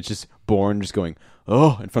cape and it's just Bourne just going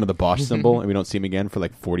in front of the Bosch symbol and we don't see him again for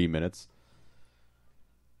like 40 minutes.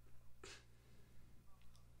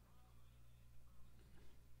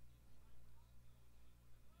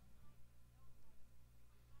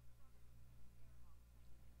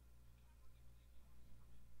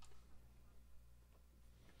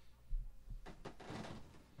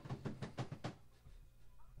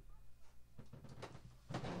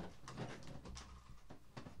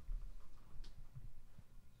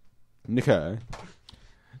 Nicky!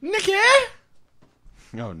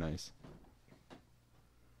 Oh, nice.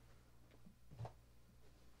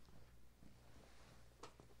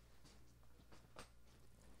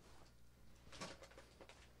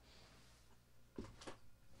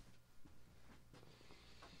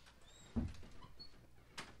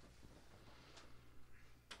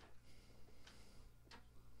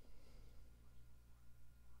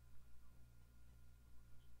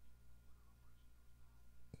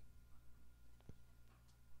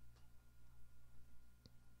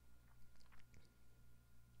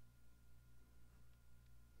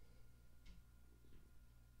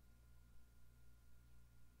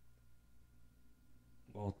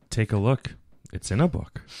 Well, take a look. It's in a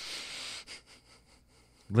book.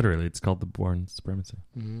 Literally, it's called The Bourne Supremacy.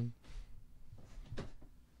 Mm-hmm.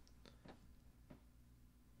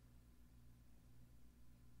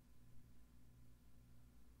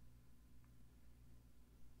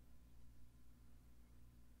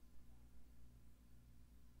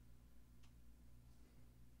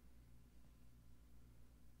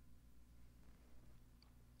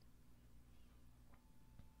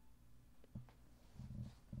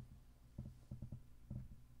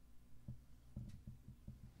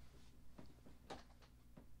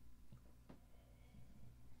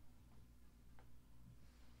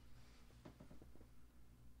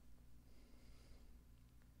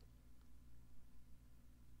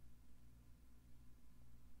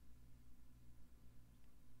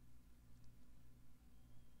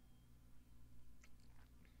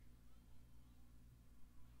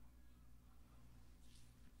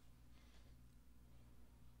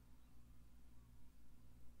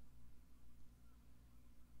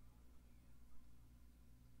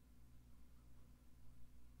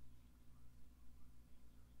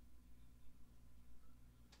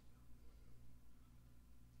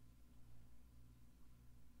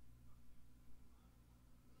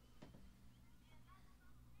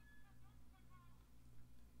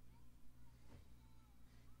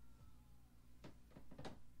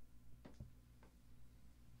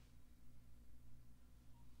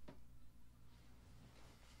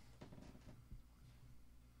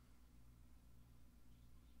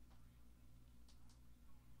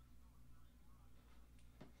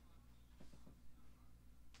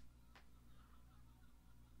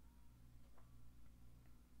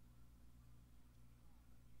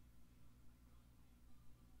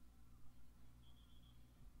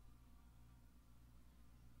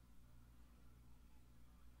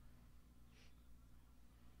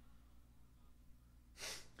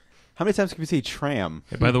 How many times can we say tram?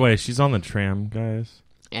 Hey, by the way, she's on the tram, guys.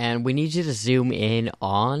 And we need you to zoom in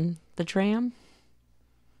on the tram.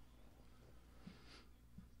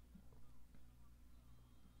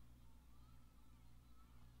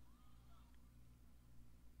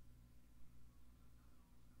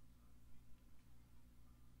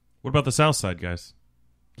 What about the south side, guys?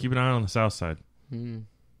 Keep an eye on the south side.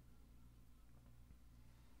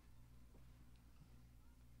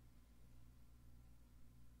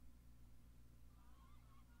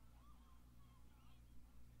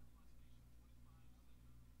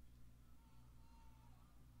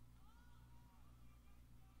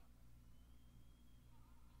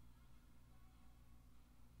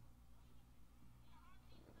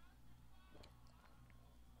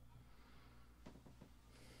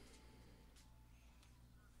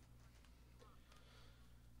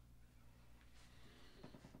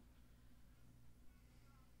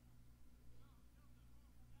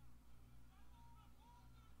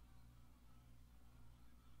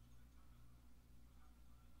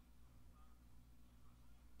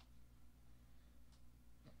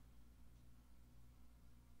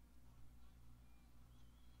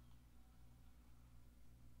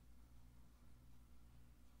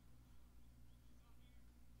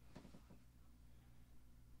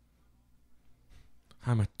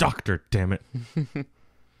 I'm a doctor, damn it.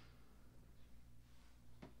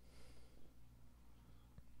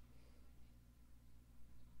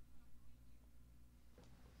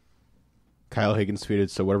 Kyle Higgins tweeted,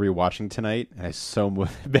 "So what are we watching tonight?" And I so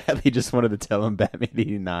badly just wanted to tell him Batman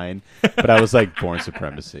 89, but I was like, Bourne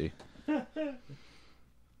Supremacy. In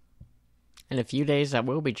a few days, that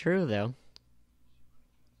will be true, though.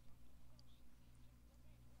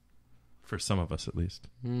 For some of us, at least.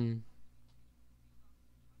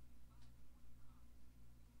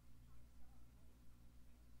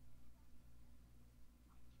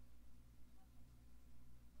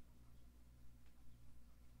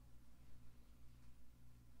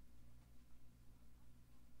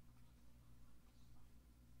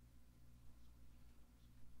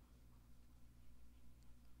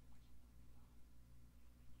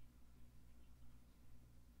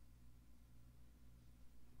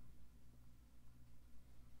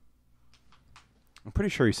 I'm pretty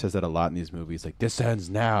sure he says that a lot in these movies. Like, this ends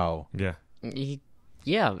now. Yeah. He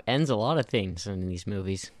ends a lot of things in these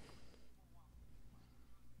movies.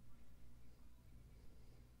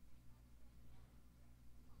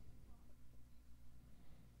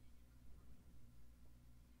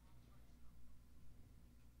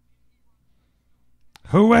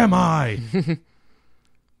 Who am I?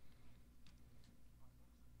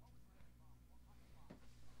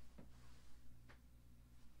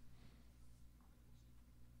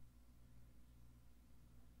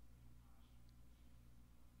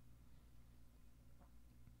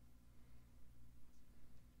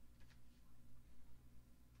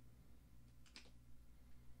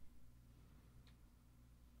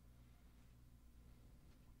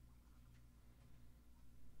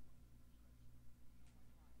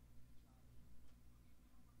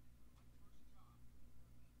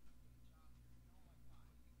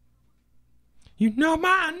 You know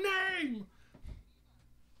my name!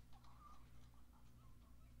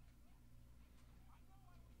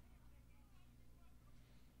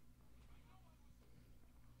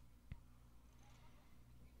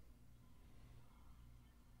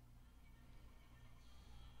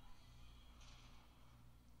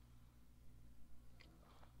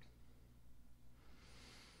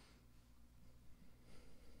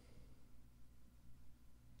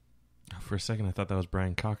 For a second, I thought that was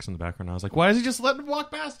Brian Cox in the background. I was like, why is he just letting him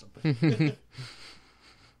walk past him?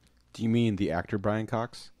 Do you mean the actor Brian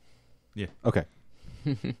Cox? Yeah. Okay.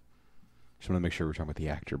 Just want to make sure we're talking about the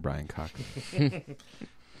actor Brian Cox. You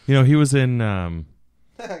know, he was in...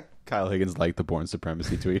 Kyle Higgins liked the Bourne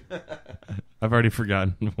Supremacy tweet. I've already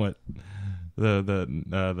forgotten what...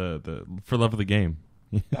 The For Love of the Game.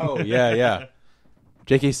 Oh, yeah.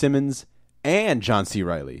 J.K. Simmons and John C.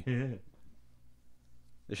 Reilly. Yeah.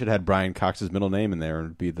 They should have had Brian Cox's middle name in there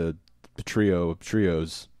and be the trio of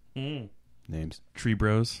trios names. Tree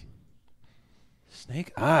Bros.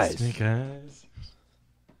 Snake Eyes. Snake Eyes.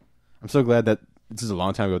 I'm so glad that this is a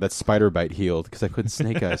long time ago that spider bite healed because I couldn't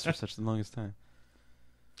Snake Eyes for such the longest time.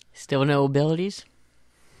 Still no abilities?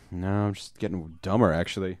 No, I'm just getting dumber,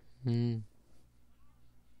 actually.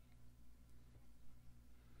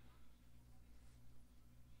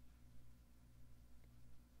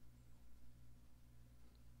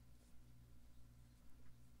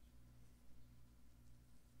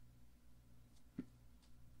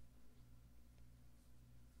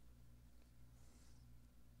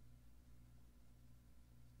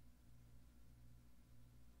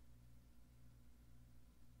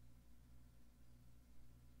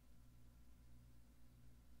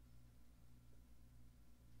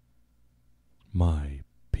 my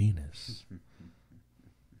penis.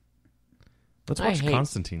 Let's I watch hate-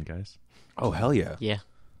 Constantine, guys. Oh, hell yeah. Yeah.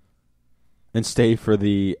 And stay for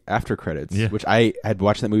the after credits, Yeah. which I had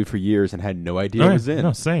watched that movie for years and had no idea it was in.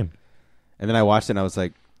 No, same. And then I watched it and I was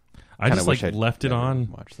like, I kinda just wish like I'd left it never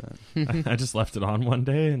on. watched that. I just left it on one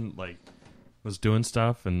day and like was doing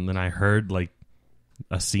stuff, and then I heard like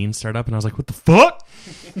a scene start up, and I was like, "What the fuck?"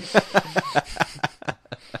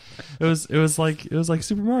 It was like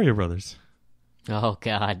Super Mario Brothers. Oh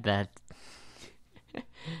God, that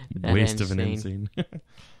Waste of an end end scene.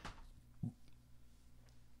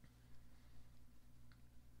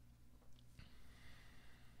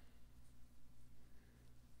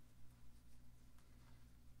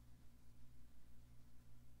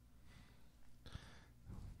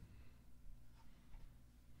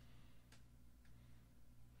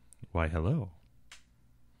 Why, hello.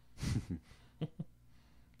 It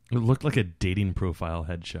looked like a dating profile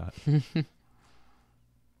headshot.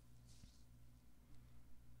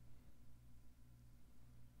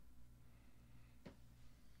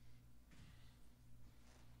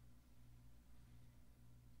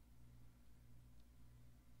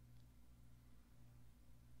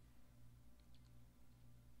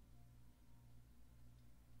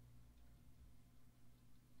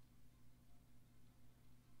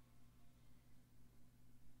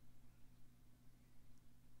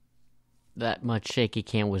 that much shaky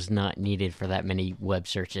cam was not needed for that many web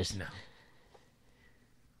searches. No.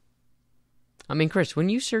 I mean, Chris, when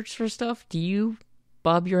you search for stuff, do you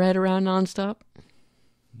bob your head around nonstop?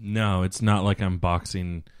 No, it's not like I'm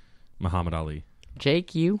boxing Muhammad Ali.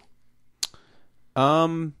 Jake, you?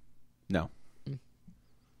 No.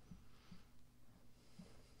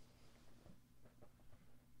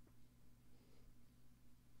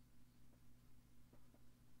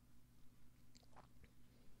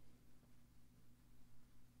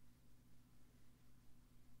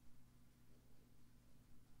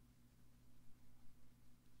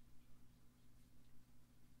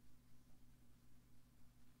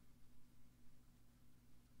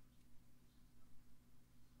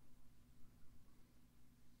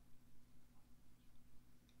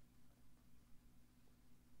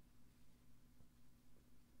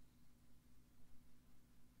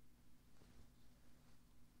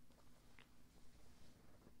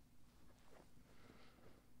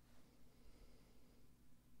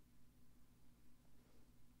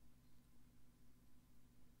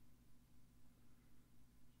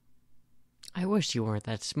 I wish you weren't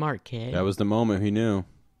that smart, kid. That was the moment he knew.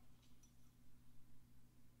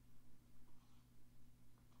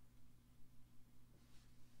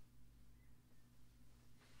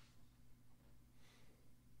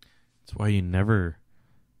 That's why you never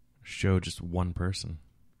show just one person.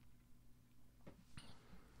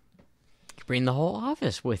 You bring the whole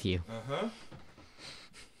office with you.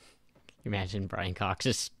 Imagine Brian Cox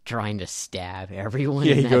just trying to stab everyone.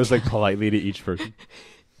 Yeah, in he that goes town. like politely to each person.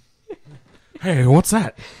 Hey, what's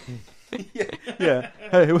that? Yeah.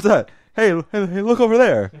 Hey, what's that? Hey, look over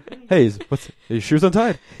there. Hey, what's your shoes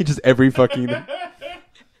untied? He just every fucking.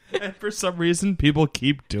 And for some reason, people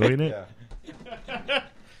keep doing it.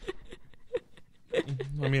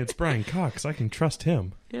 I mean, it's Brian Cox. I can trust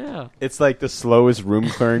him. Yeah. It's like the slowest room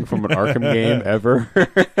clearing from an Arkham game ever.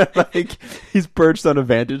 Like he's perched on a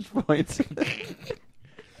vantage point.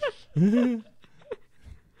 He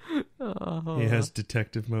has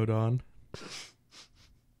detective mode on.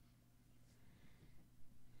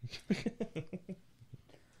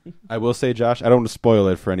 I will say, Josh, I don't want to spoil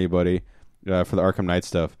it for anybody for the Arkham Knight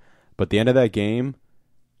stuff, but the end of that game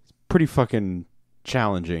is pretty fucking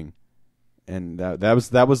challenging, and that was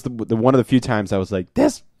the one of the few times I was like,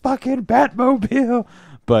 this fucking Batmobile.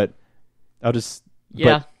 But I'll just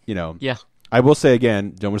Yeah. But, Yeah. I will say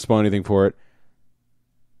again, don't want to spoil anything for it.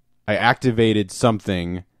 I activated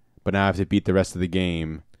something, but now I have to beat the rest of the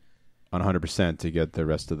game on 100% to get the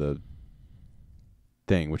rest of the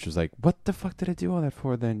thing, which was like, what the fuck did I do all that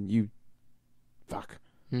for then? You fuck.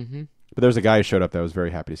 Mm-hmm. But there was a guy who showed up that I was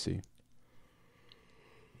very happy to see.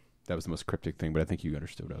 That was the most cryptic thing, but I think you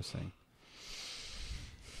understood what I was saying.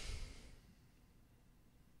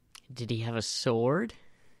 Did he have a sword?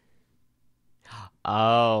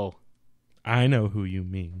 Oh. I know who you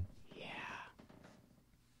mean.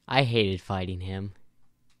 I hated fighting him.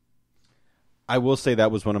 I will say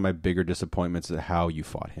that was one of my bigger disappointments at how you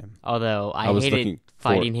fought him. Although I was hated looking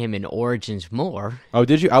fighting him in Origins more. Oh,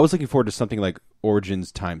 did you? I was looking forward to something like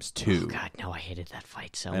Origins ×2. Oh, God, no, I hated that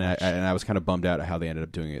fight so and much. I was kind of bummed out at how they ended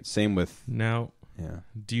up doing it. Same with... Now, Yeah.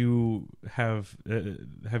 Do you have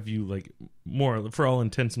you like more for all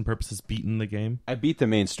intents and purposes beaten the game? I beat the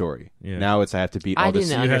main story. Yeah. Now I have to beat all I the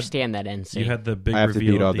didn't understand that end scene. You had the big I have to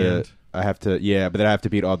reveal beat all at the end. I have to but then I have to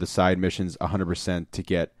beat all the side missions 100% to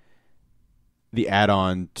get the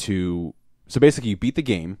add-on to. So basically, you beat the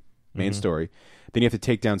game, main story. Then you have to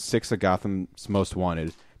take down 6 of Gotham's Most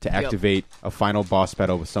Wanted to activate a final boss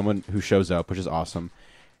battle with someone who shows up, which is awesome.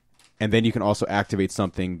 And then you can also activate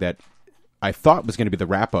something that I thought was going to be the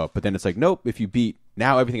wrap-up, but then it's like, nope, if you beat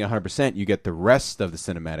now everything 100%, you get the rest of the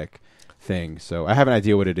cinematic thing. So I have an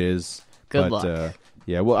idea what it is. Good luck.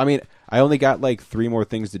 Yeah, well, I mean, I only got like 3 or 4 more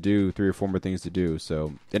things to do.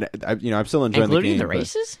 So, and I'm still enjoying Including the game. the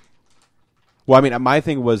races? Well, I mean, my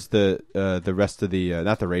thing was the rest of the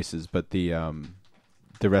not the races, but the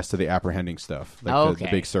rest of the apprehending stuff, like the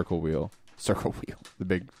big circle wheel, the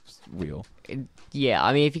big wheel. Yeah,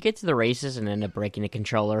 I mean, if you get to the races and end up breaking a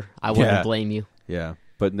controller, I wouldn't blame you. Yeah,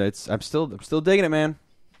 but I'm still digging it, man.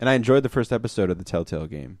 And I enjoyed the first episode of the Telltale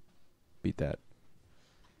game. Beat that.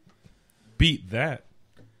 Beat that.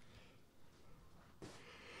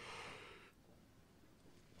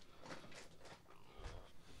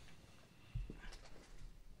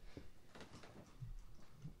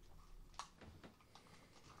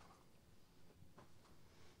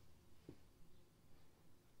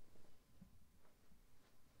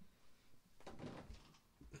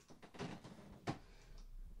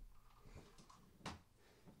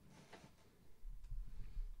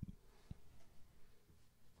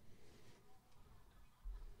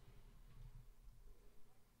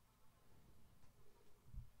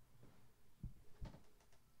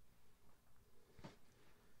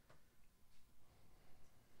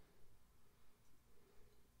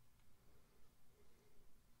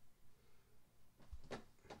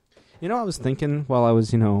 You know, I was thinking while I was,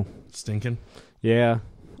 Stinking. yeah.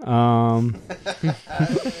 How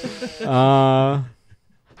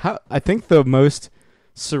I think the most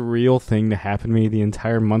surreal thing to happen to me the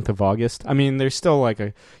entire month of August. I mean, there's still like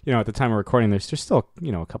at the time of recording, there's still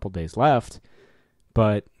a couple days left.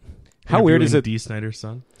 But how weird is it? D. Snyder's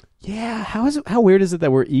son. Yeah, how weird is it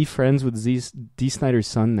that we're friends with D. Snyder's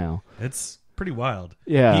son now? It's pretty wild.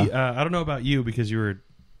 Yeah. I don't know about you because you were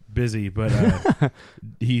busy, but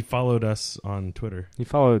he followed us on Twitter. He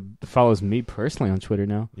follows me personally on Twitter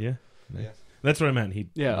now. Yeah. That's what I meant.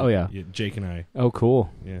 Jake and I. Oh,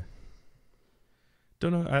 cool. Yeah.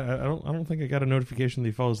 Don't know. I don't think I got a notification that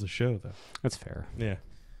he follows the show though. That's fair. Yeah.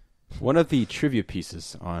 One of the trivia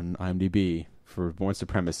pieces on IMDb for Bourne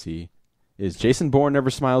Supremacy is Jason Bourne never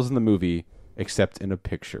smiles in the movie except in a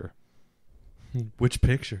picture. Which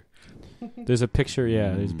picture? There's a picture.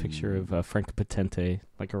 Yeah, there's a picture of Frank Potente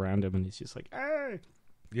like around him, and he's just like, "Hey."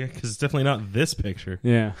 Yeah, because it's definitely not this picture.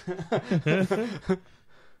 Yeah. I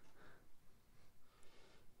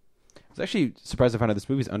was actually surprised to find out this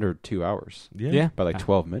movie's under 2 hours. Yeah. By like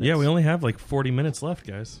 12 minutes. Yeah, we only have like 40 minutes left,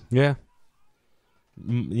 guys. Yeah.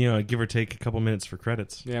 Give or take a couple minutes for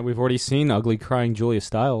credits. Yeah, we've already seen ugly crying Julia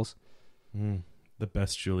Stiles. The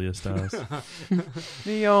best Julia Stiles.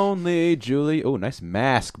 The only Julie. Oh, nice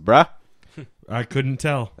mask, bruh. I couldn't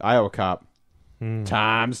tell. Iowa Cop.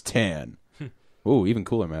 Times 10. Ooh, even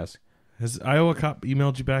cooler mask. Has Iowa Cop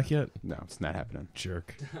emailed you back yet? No, it's not happening.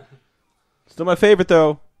 Jerk. Still my favorite,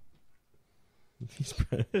 though.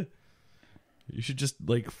 You should just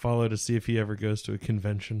follow to see if he ever goes to a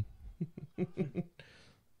convention. I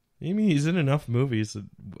mean, he's in enough movies that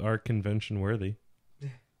are convention worthy.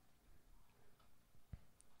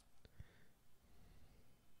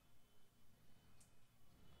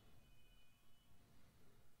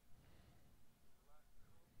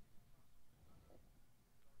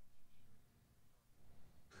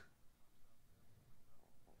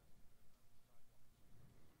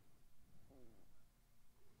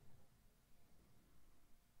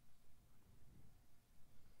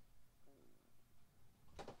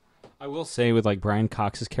 I will say with Brian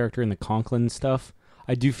Cox's character in the Conklin stuff,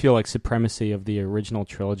 I do feel like Supremacy of the original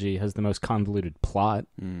trilogy has the most convoluted plot.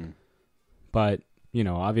 But,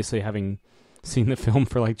 obviously having seen the film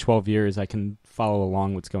for 12 years, I can follow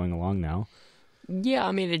along what's going along now. Yeah,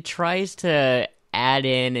 I mean, it tries to add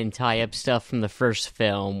in and tie up stuff from the first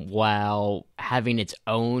film while having its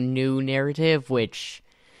own new narrative, which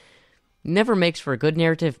never makes for a good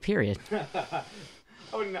narrative, period.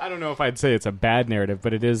 I don't know if I'd say it's a bad narrative,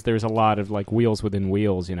 but it is. There's a lot of wheels within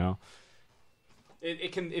wheels.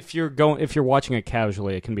 It can if you're watching it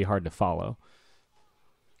casually, it can be hard to follow.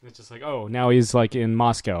 It's just oh, now he's in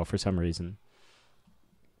Moscow for some reason.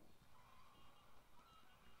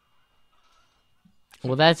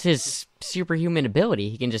 Well, that's his superhuman ability.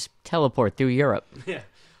 He can just teleport through Europe. Yeah,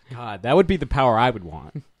 God, that would be the power I would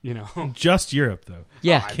want. Just Europe, though.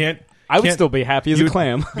 Yeah. I would still be happy as a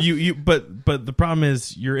clam. But the problem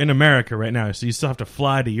is you're in America right now, so you still have to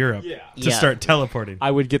fly to Europe to start teleporting.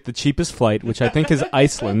 I would get the cheapest flight, which I think is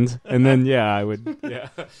Iceland, and then I would. Yeah.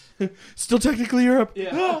 Still technically Europe.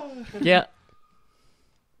 Yeah.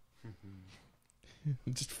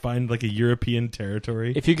 Just find like a European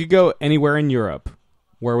territory. If you could go anywhere in Europe,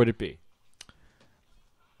 where would it be?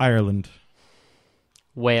 Ireland.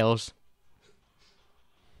 Wales.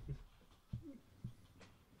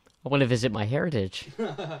 I want to visit my heritage.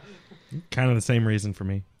 Kind of the same reason for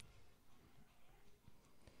me.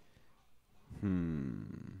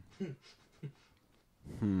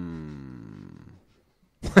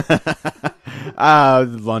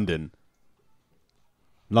 London.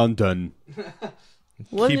 London's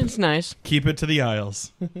nice. Keep it to the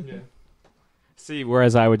Isles. See,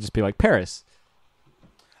 whereas I would just be like Paris.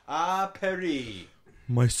 Paris.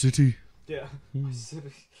 My city. Yeah.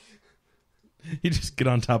 You just get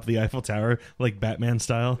on top of the Eiffel Tower like Batman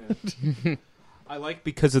style. I like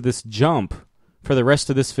because of this jump for the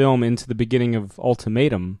rest of this film into the beginning of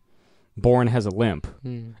Ultimatum. Bourne has a limp.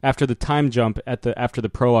 After the time jump after the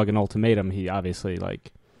prologue and Ultimatum, he obviously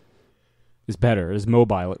is better, is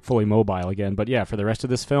fully mobile again. But yeah, for the rest of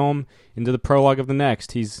this film, into the prologue of the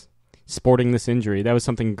next, he's sporting this injury. That was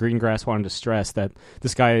something Greengrass wanted to stress, that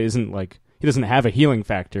this guy isn't he doesn't have a healing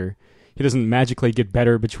factor. He doesn't magically get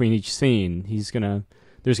better between each scene. There's gonna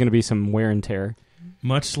be some wear and tear.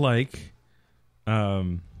 Much like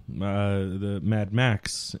the Mad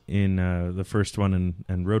Max in the first one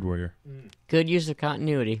and Road Warrior. Good use of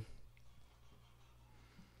continuity.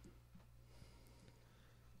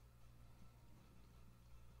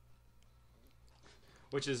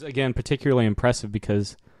 Which is, again, particularly impressive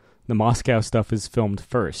because the Moscow stuff is filmed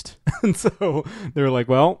first. And so they were like,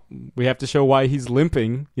 well, we have to show why he's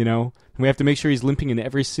limping, and we have to make sure he's limping in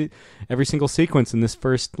every single sequence in this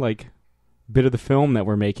first, bit of the film that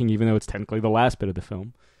we're making, even though it's technically the last bit of the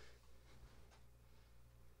film.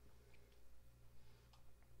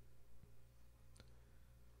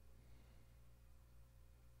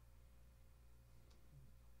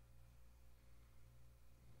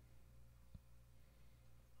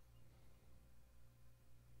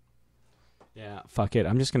 Yeah, fuck it.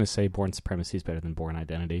 I'm just going to say Bourne Supremacy is better than Bourne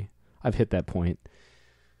Identity. I've hit that point.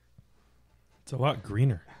 It's a lot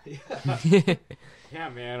greener. Yeah,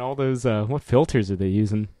 man. All those, what filters are they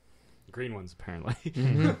using? Green ones, apparently.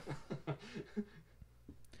 Mm-hmm.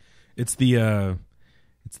 It's the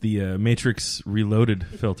Matrix Reloaded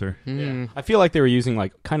filter. Yeah. I feel like they were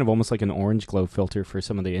using kind of almost like an orange glow filter for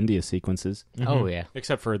some of the India sequences. Oh, yeah.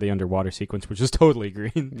 Except for the underwater sequence, which is totally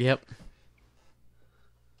green. Yep.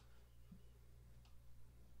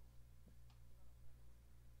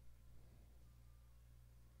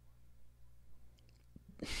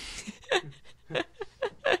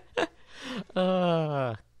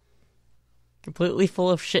 Completely full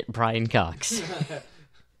of shit, Brian Cox.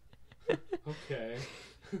 Okay.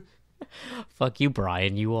 Fuck you,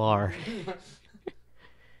 Brian, you are.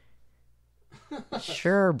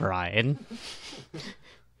 Sure, Brian.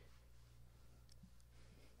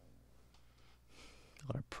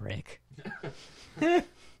 What a prick. What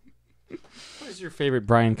is your favorite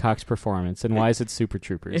Brian Cox performance, and why is it Super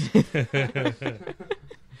Troopers?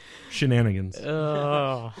 Shenanigans.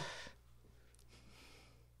 Oh.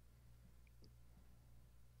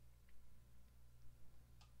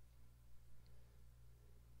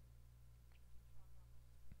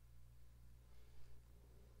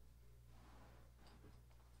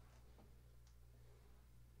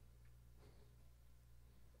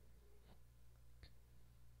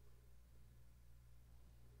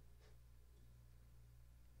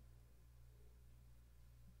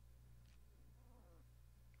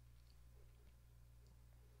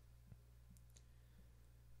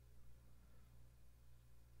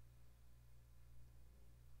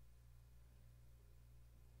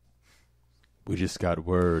 We just got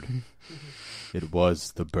word. It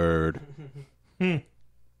was the bird. You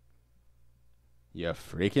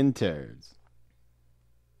freaking turds.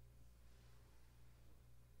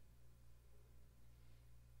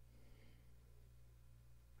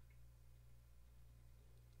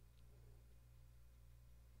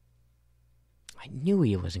 I knew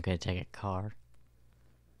he wasn't going to take a car.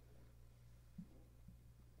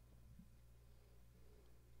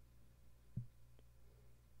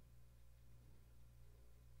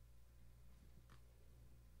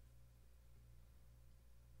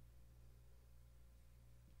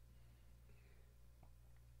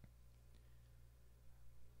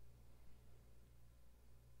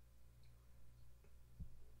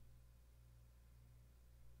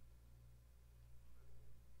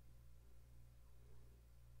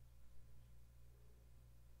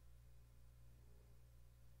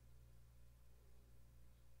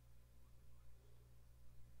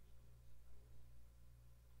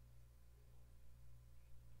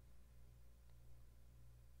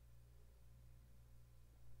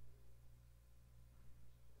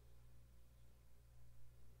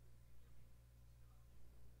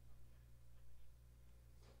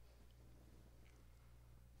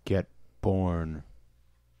 Get Born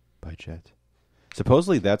by Jet.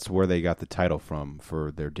 Supposedly that's where they got the title from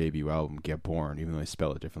for their debut album, Get Born, even though they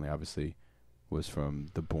spell it differently, obviously, was from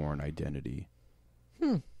the Bourne identity.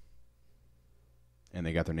 And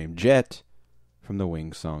they got their name Jet from the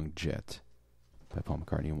Wings song Jet by Paul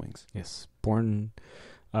McCartney and Wings. Yes, Born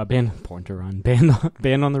to Run,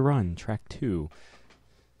 Band on the Run, track 2.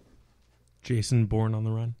 Jason Bourne on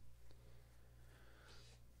the Run.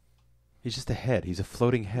 He's just a head. He's a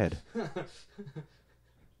floating head.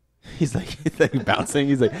 He's like bouncing.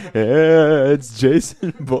 He's like, yeah, it's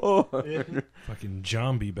Jason Bourne. Fucking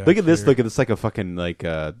zombie back Look at this. here. Look at this. Like a fucking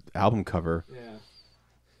album cover. Yeah,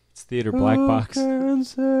 it's Theater Black Box.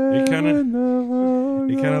 It kind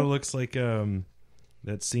of looks like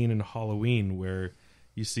that scene in Halloween where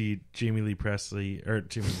you see Jamie Lee Presley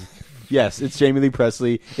Yes, it's Jamie Lee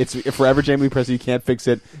Presley. It's forever Jamie Lee Presley. You can't fix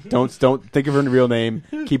it. Don't think of her real name.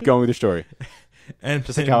 Keep going with your story. and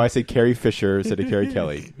Just like how I say Carrie Fisher instead of Carrie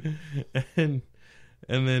Kelly. and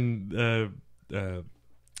then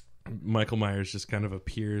Michael Myers just kind of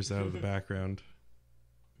appears out of the background.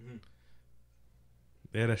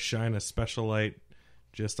 They had to shine a special light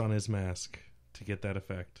just on his mask to get that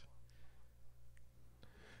effect.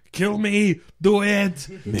 Kill me! Do it!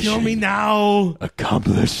 Kill me now!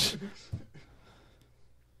 Accomplish.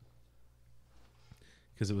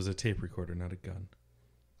 Because it was a tape recorder, not a gun.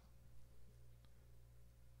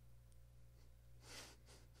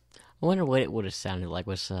 I wonder what it would have sounded like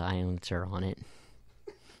with silencer on it.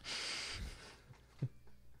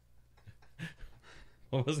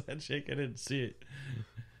 What was that, Jake? I didn't see it.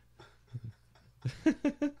 I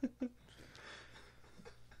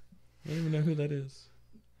don't even know who that is.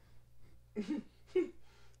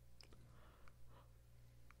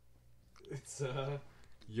 It's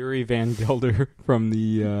Yuri Van Gelder from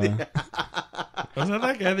the. Was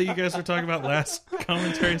that guy that you guys were talking about last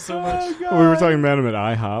commentary so much? We were talking about him at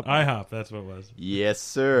IHOP. IHOP, that's what it was. Yes,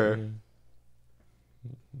 sir.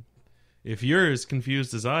 If you're as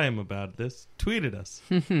confused as I am about this, tweet at us.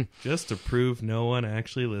 Just to prove no one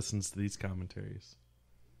actually listens to these commentaries.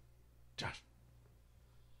 Josh.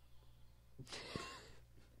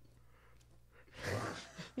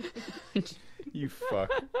 You fuck.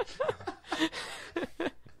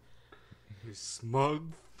 You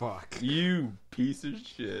smug fuck. You piece of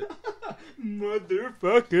shit.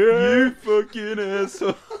 Motherfucker. You fucking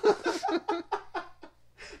asshole.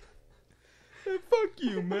 Fuck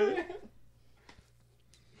you, man.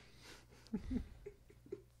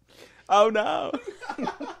 Oh no.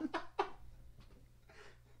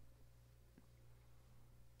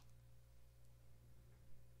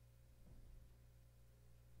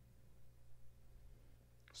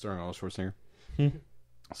 Starring Arnold Schwarzenegger.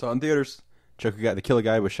 So in theaters, the killer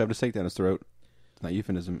guy was shoved a snake down his throat. It's not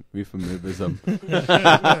euphemism. It's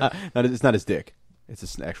not his dick.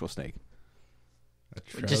 It's an actual snake.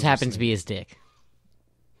 It just happens to be his dick.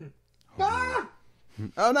 Oh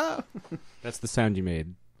no! That's the sound you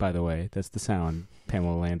made, by the way. That's the sound,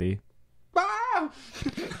 Pamela Landy.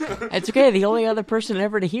 It's okay. The only other person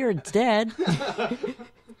ever to hear it's Dad.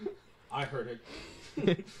 I heard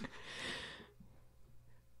it.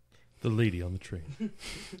 The lady on the train.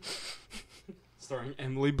 Starring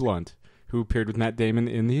Emily Blunt, who appeared with Matt Damon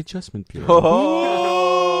in The Adjustment Bureau.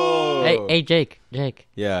 Oh! Hey, Jake.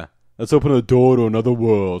 Yeah. Let's open a door to another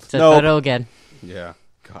world. It's a photo again. Yeah.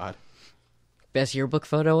 God. Best yearbook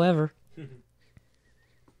photo ever.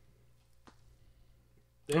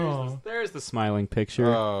 There's the smiling picture.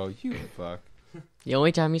 Oh, you fuck. The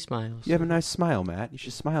only time he smiles. You have a nice smile, Matt. You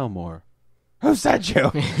should smile more. Who said you?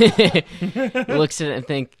 He looks at it and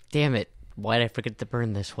think, damn it, why did I forget to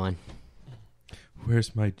burn this one?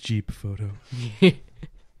 Where's my Jeep photo? I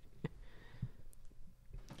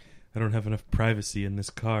don't have enough privacy in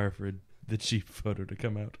this car for the Jeep photo to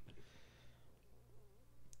come out.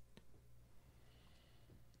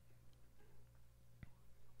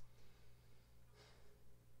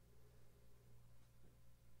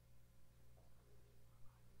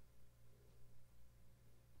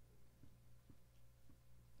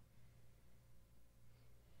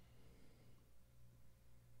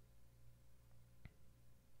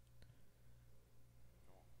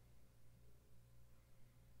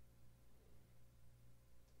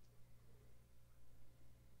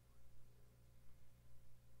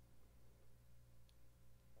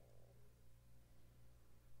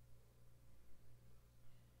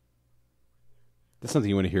 That's something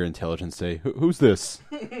you want to hear intelligence say. Who's this?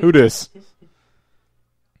 Who this?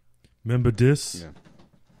 Remember this?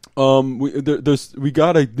 Yeah. We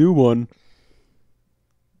got a new one.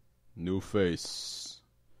 New face.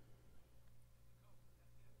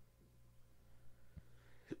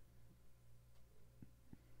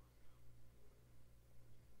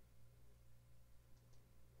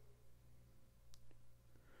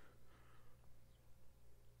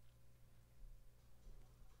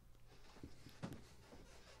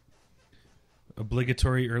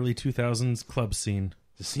 obligatory early 2000s club scene.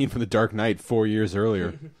 The scene from The Dark Knight 4 years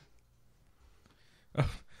earlier.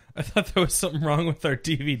 I thought there was something wrong with our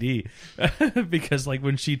DVD because, like,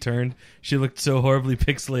 when she turned, she looked so horribly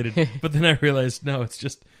pixelated. But then I realized, no, it's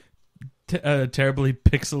just a terribly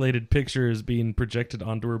pixelated picture is being projected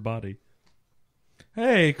onto her body.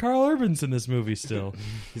 Hey, Carl Urban's in this movie still.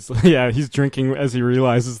 He's drinking as he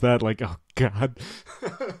realizes that. Like, oh god.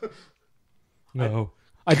 No.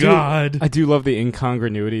 I God. do love the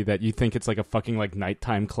incongruity that you think it's like a fucking like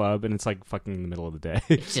nighttime club and it's like fucking in the middle of the day.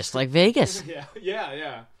 It's just like Vegas.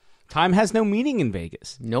 Yeah. Time has no meaning in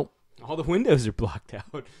Vegas. Nope. All the windows are blocked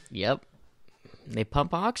out. Yep. They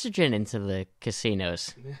pump oxygen into the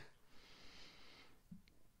casinos.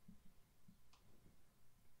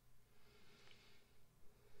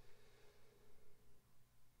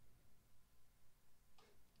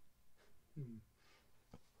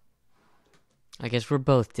 I guess we're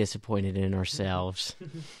both disappointed in ourselves.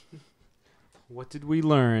 What did we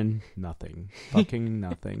learn? Nothing. Fucking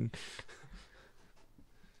nothing.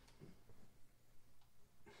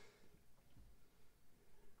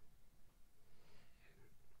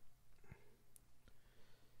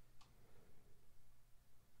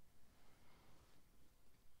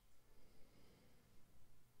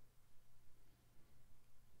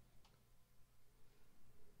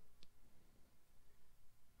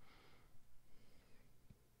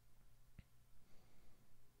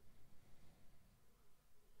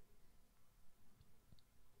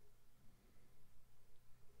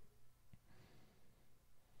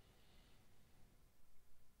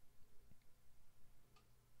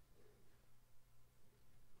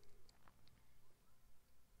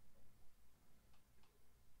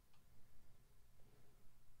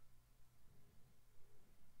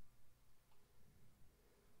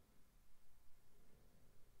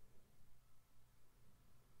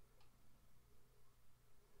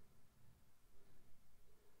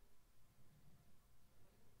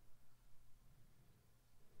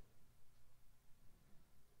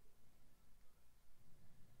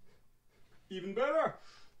 Even better.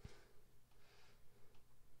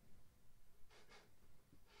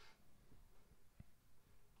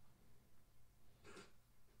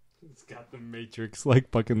 It's got the Matrix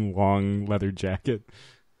like fucking long leather jacket.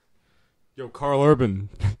 Yo, Carl Urban.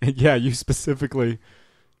 Yeah, you specifically.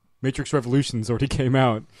 Matrix Revolutions already came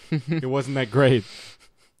out. It wasn't that great.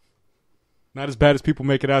 Not as bad as people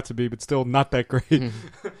make it out to be, but still not that great.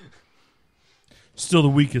 Still the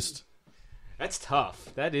weakest. That's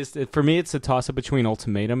tough. That is, for me, it's a toss-up between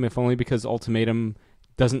Ultimatum, if only because Ultimatum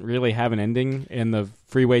doesn't really have an ending, and the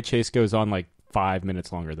freeway chase goes on like 5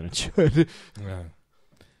 minutes longer than it should.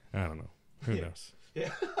 I don't know. Who knows?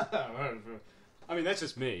 Yeah. I mean, that's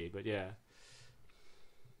just me, but yeah.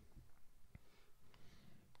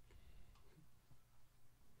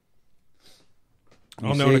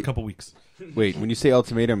 I'll know in a couple weeks. Wait, when you say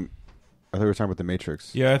Ultimatum, I thought we were talking about The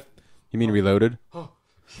Matrix. Yeah. You mean Reloaded?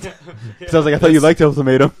 Yeah. So I was like, I thought you liked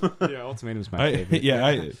Ultimatum. Yeah, Ultimatum's my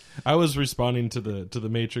favorite. I was responding to the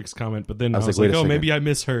Matrix comment, but then I was wait like, a second. maybe I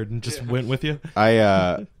misheard and just went with you.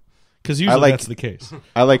 I Because usually that's the case.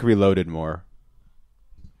 I like Reloaded more.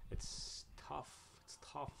 It's tough.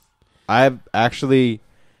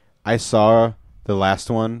 I saw the last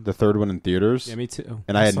one, the third one in theaters. Yeah, me too.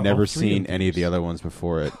 And I had saw never all three seen in any of the theaters. other ones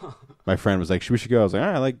before it. My friend was like, we should go. I was like,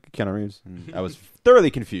 I like Keanu Reeves. And I was thoroughly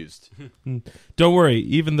confused. Don't worry.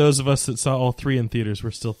 Even those of us that saw all three in theaters were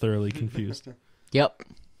still thoroughly confused. Yep.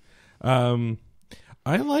 I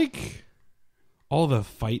like all the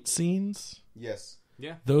fight scenes. Yes.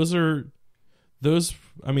 Yeah. Those,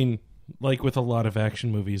 I mean, like with a lot of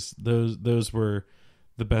action movies, those were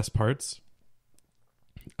the best parts.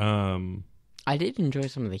 I did enjoy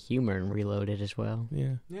some of the humor in Reloaded as well.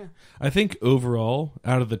 Yeah. Yeah. I think overall,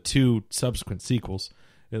 out of the two subsequent sequels,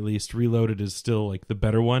 at least Reloaded is still like the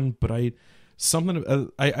better one. But I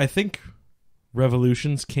think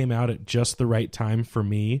Revolutions came out at just the right time for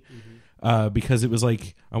me, because it was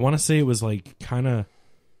like, I want to say it was like kind of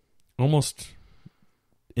almost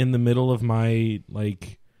in the middle of my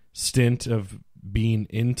like stint of being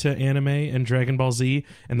into anime and Dragon Ball Z,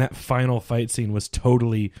 and that final fight scene was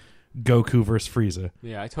totally Goku versus Frieza.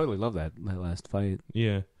 Yeah, I totally love that last fight.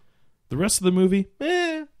 Yeah. The rest of the movie,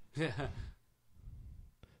 Yeah.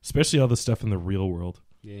 especially all the stuff in the real world.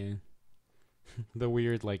 Yeah. The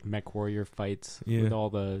weird like mech warrior fights Yeah. with all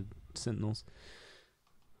the sentinels.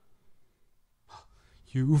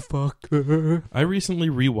 You fucker. I recently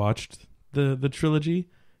rewatched the trilogy,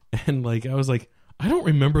 and like I was like, I don't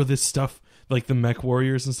remember this stuff, like the mech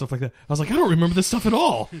warriors and stuff like that. I was like, I don't remember this stuff at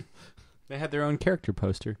all. They had their own character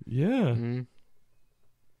poster. Yeah. Mhm.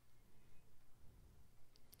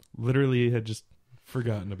 Literally had just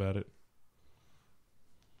forgotten about it.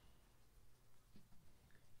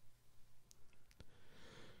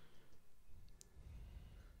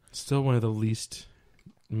 Still one of the least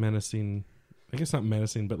menacing, I guess not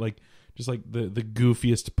menacing, but like just like the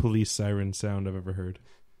goofiest police siren sound I've ever heard.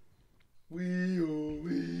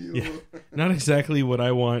 Yeah, not exactly what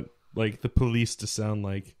I want like the police to sound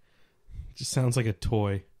like. It just sounds like a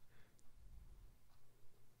toy.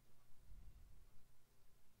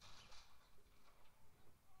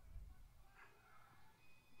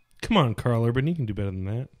 Come on, Carl Urban, you can do better than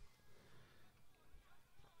that.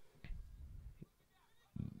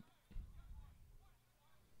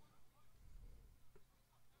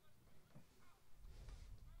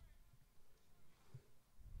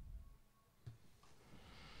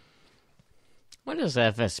 What does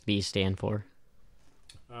FSB stand for?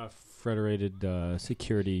 Federated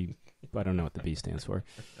Security. I don't know what the B stands for.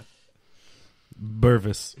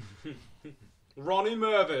 Burvis. Ronnie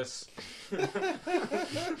Mervis.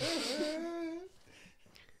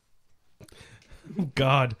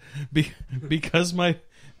 God, because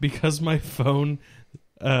my phone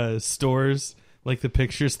stores like the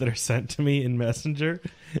pictures that are sent to me in Messenger.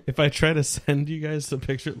 If I try to send you guys a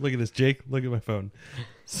picture, look at this, Jake. Look at my phone.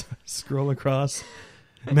 Scroll across.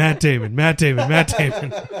 Matt Damon.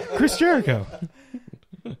 Chris Jericho.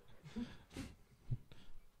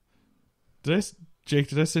 Jake?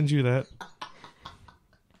 Did I send you that?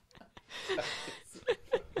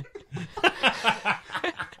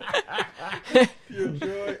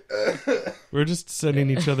 We're just sending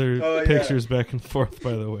each other pictures back and forth,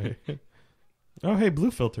 by the way. Oh, hey, blue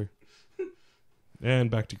filter.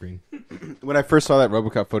 And back to green. When I first saw that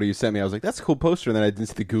RoboCop photo you sent me, I was like, that's a cool poster. And then I didn't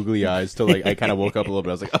see the googly eyes till like I kind of woke up a little bit.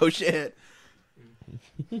 I was like, oh, shit.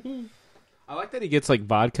 I like that he gets like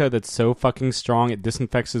vodka that's so fucking strong it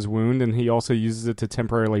disinfects his wound, and he also uses it to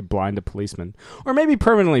temporarily blind a policeman. Or maybe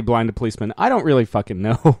permanently blind a policeman. I don't really fucking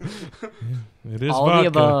know. It is All vodka, the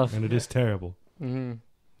above. and it is terrible. Mm-hmm.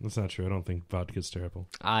 That's not true. I don't think vodka's terrible.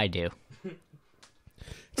 I do.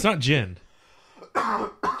 It's not gin.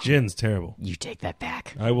 Gin's terrible. You take that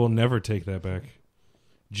back. I will never take that back.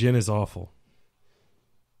 Gin is awful.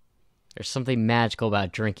 There's something magical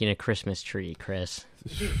about drinking a Christmas tree, Chris.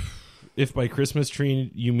 If by Christmas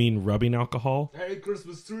tree you mean rubbing alcohol, Hey,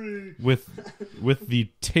 Christmas tree. with the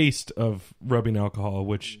taste of rubbing alcohol,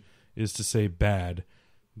 which is to say bad,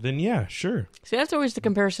 then yeah, sure. See, that's always the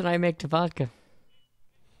comparison I make to vodka.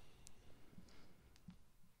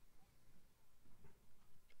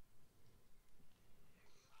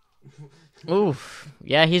 Oof.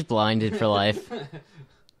 Yeah, he's blinded for life.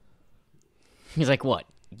 He's like, what?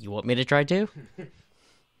 You want me to try too?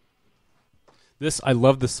 I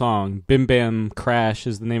love the song. Bim Bam Crash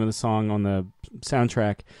is the name of the song on the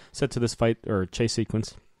soundtrack set to this fight or chase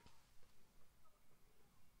sequence.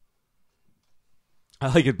 I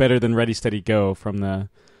like it better than Ready Steady Go from the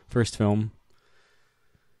first film.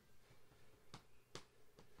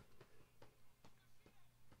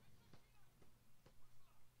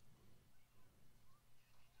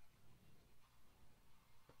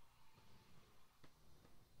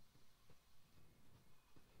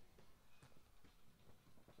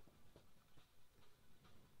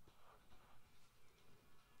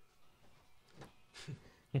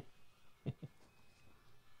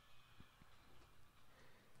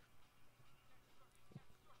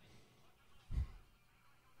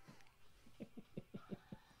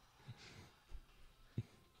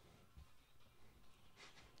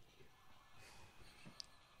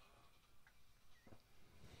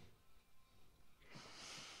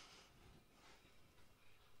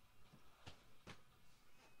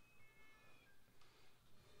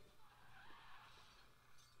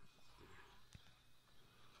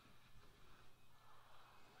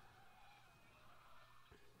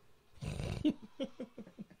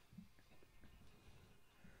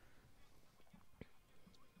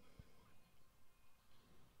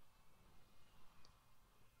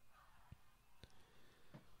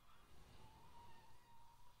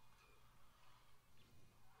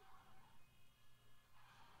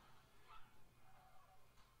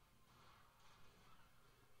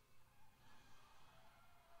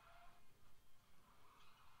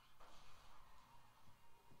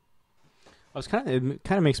 It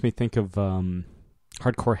kind of makes me think of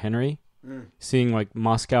Hardcore Henry, seeing like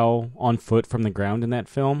Moscow on foot from the ground in that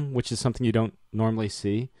film, which is something you don't normally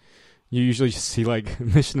see. You usually just see like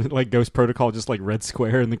Mission like Ghost Protocol, just like Red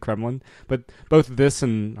Square in the Kremlin. But both this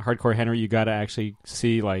and Hardcore Henry, you got to actually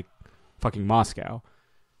see like fucking Moscow.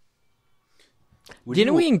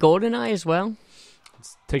 Didn't we in GoldenEye as well? It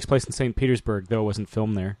takes place in St. Petersburg, though it wasn't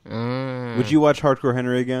filmed there. Would you watch Hardcore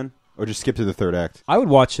Henry again, or just skip to the third act? I would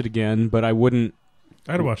watch it again, but I wouldn't.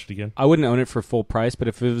 I'd watch it again. I wouldn't own it for full price, but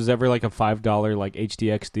if it was ever like a $5 like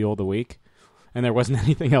HDX deal of the week, and there wasn't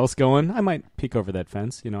anything else going, I might peek over that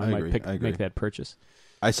fence. You know, I might make that purchase.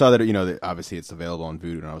 I saw that, that obviously it's available on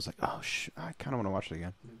Vudu, and I was like, oh, I kind of want to watch it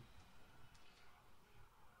again.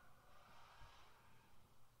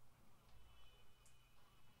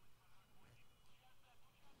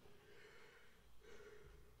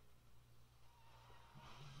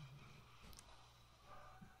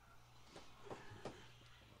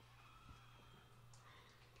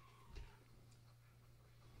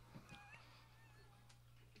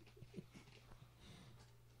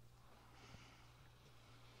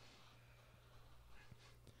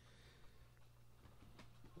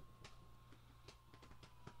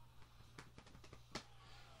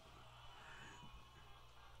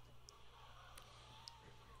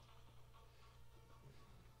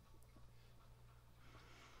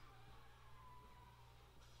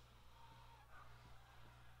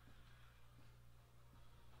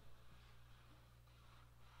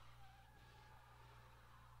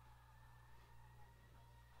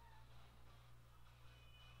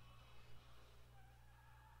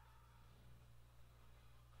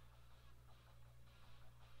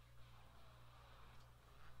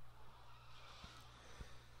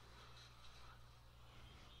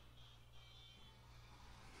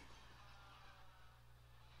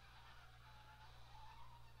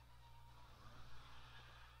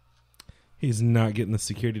 He's not getting the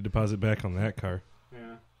security deposit back on that car.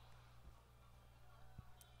 Yeah.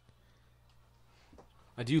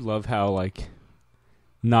 I do love how,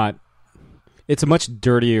 it's a much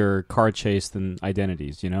dirtier car chase than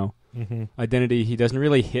Identity's, you know? Mm-hmm. Identity, he doesn't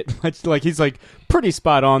really hit much. He's, pretty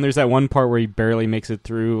spot on. There's that one part where he barely makes it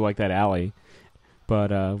through, that alley. But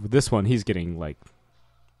with this one, he's getting,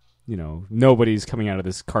 nobody's coming out of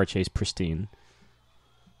this car chase pristine.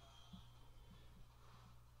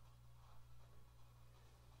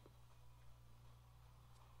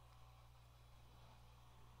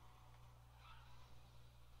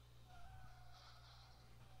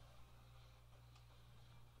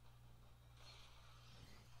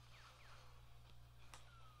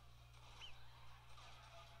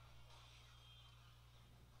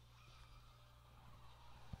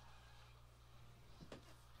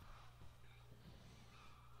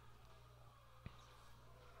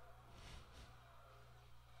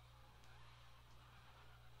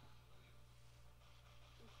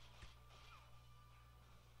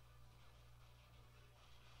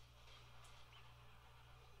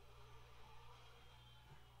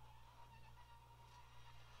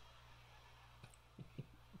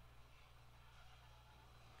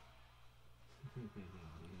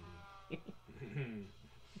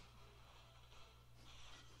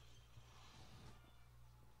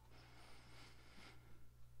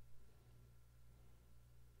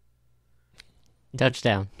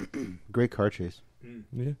 Touchdown. Great car chase.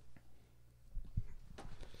 Yeah.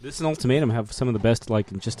 This and Ultimatum have some of the best,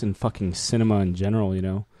 just in fucking cinema in general, you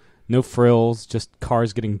know? No frills, just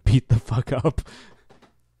cars getting beat the fuck up.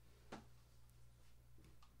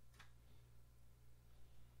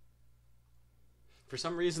 For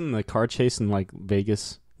some reason, the car chase in,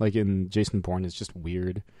 Vegas, in Jason Bourne, is just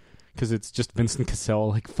weird. Because it's just Vincent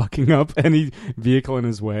Cassel, fucking up any vehicle in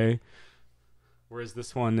his way. Whereas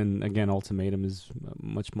this one, and again, Ultimatum, is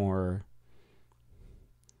much more...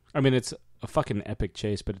 I mean, it's a fucking epic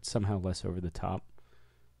chase, but it's somehow less over the top.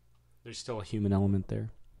 There's still a human element there.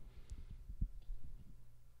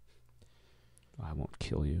 I won't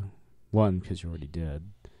kill you. 1, because you're already dead.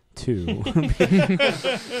 2...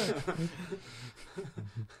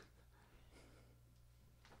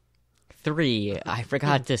 3, I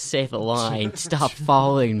forgot to say the line, stop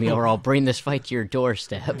following me or I'll bring this fight to your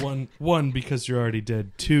doorstep. 1, because you're already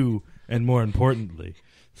dead. 2, and more importantly,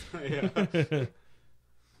 to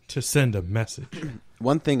send a message.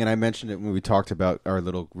 One thing, and I mentioned it when we talked about our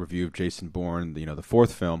little review of Jason Bourne, the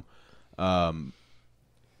fourth film, the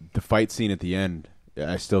fight scene at the end,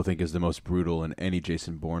 I still think is the most brutal in any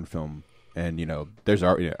Jason Bourne film. And, there's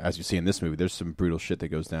as you see in this movie, there's some brutal shit that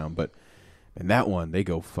goes down, but in that one, they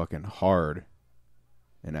go fucking hard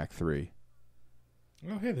in Act 3.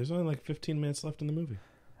 Oh, hey, there's only 15 minutes left in the movie.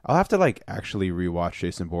 I'll have to actually rewatch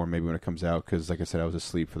Jason Bourne maybe when it comes out because, like I said, I was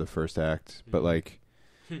asleep for the first act. But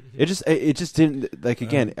it just didn't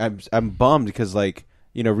again. I'm bummed because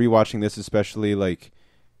rewatching this especially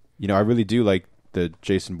I really do like the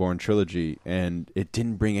Jason Bourne trilogy, and it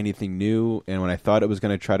didn't bring anything new. And when I thought it was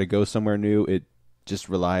going to try to go somewhere new, it just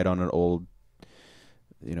relied on an old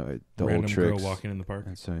the Random old tricks. girl walking in the park.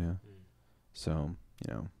 And so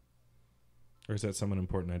Or is that someone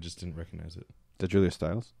important? I just didn't recognize it. the Julia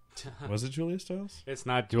Stiles. Was it Julia Stiles? It's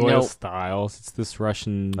not Julia Nope. Stiles. It's this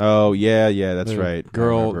Russian Oh yeah, that's the right. I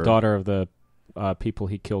girl, remember. daughter of the people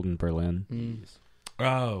he killed in Berlin. Mm.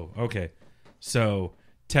 Oh, okay. So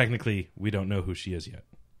technically, we don't know who she is yet.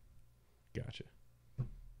 Gotcha.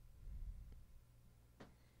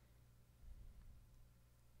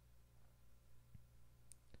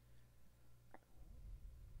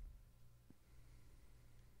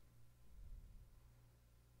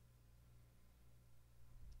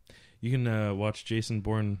 You can watch Jason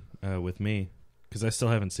Bourne with me because I still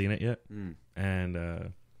haven't seen it yet,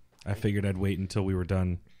 and I figured I'd wait until we were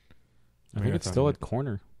done. I think it's still at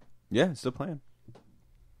Corner. Yeah, it's still playing.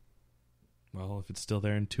 Well, if it's still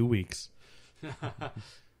there in 2 weeks.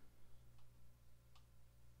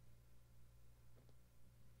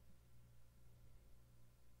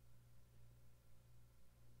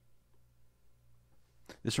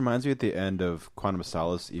 This reminds me at the end of Quantum of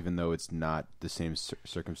Solace, even though it's not the same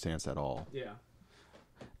circumstance at all. Yeah.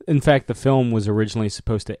 In fact, the film was originally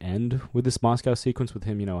supposed to end with this Moscow sequence with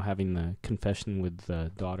him, having the confession with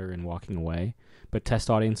the daughter and walking away. But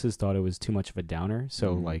test audiences thought it was too much of a downer.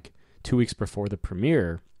 So, 2 weeks before the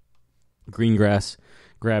premiere, Greengrass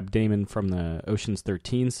grabbed Damon from the Ocean's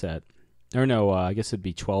 13 set. Or no, I guess it'd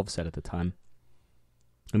be 12 set at the time.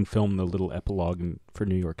 And filmed the little epilogue for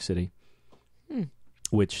New York City.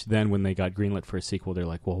 Which then, when they got greenlit for a sequel, they're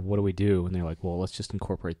like, well, what do we do? And they're like, well, let's just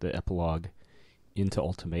incorporate the epilogue into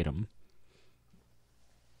Ultimatum.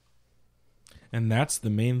 And that's the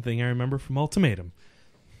main thing I remember from Ultimatum.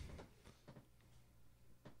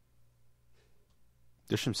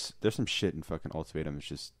 There's some shit in fucking Ultimatum. It's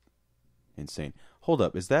just insane. Hold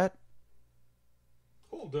up, is that?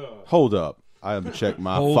 Hold up. I have to check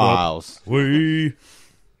my Hold files. We.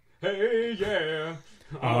 Hey, yeah.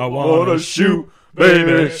 I wanna shoot,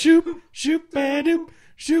 baby. Shoot, shoot, ba-doop,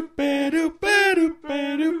 shoot, ba-doop, ba-doop,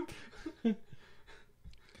 ba-doop.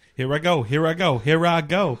 Here I go, here I go, here I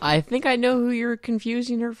go. I think I know who you're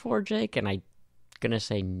confusing her for, Jake, and I'm gonna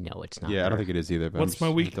say no, it's not. Yeah, her. I don't think it is either. But What's my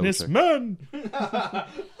I'm just weakness, double man?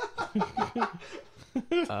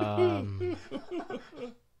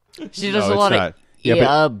 She does No, a lot it's of not.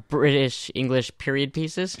 Yeah, British English period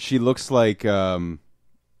pieces. She looks like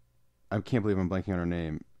I can't believe I'm blanking on her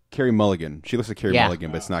name. Carrie Mulligan. She looks like Carrie Yeah.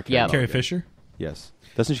 Mulligan, but it's not Carrie Yeah. Mulligan. Carrie Fisher? Yes.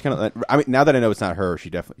 Doesn't she kind of? I mean, now that I know it's not her, she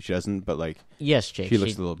doesn't. But like, Yes, Jake. she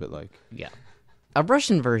looks a little bit like. Yeah, a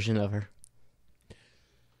Russian version of her.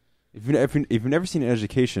 If you've never seen An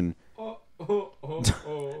Education,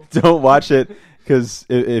 don't watch it because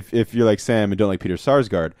if you're like Sam and don't like Peter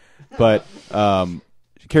Sarsgaard, but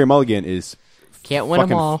Carrie Mulligan is Can't win 'em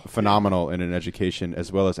fucking all. phenomenal in An Education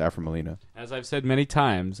as well as Afro Molina. As I've said many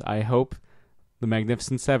times, I hope the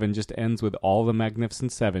Magnificent Seven just ends with all the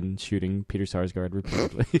Magnificent Seven shooting Peter Sarsgaard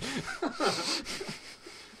repeatedly.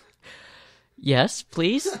 Yes,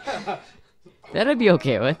 please. That I'd be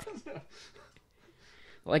okay with.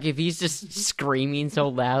 Like if he's just screaming so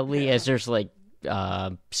loudly as there's like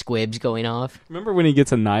squibs going off. Remember when he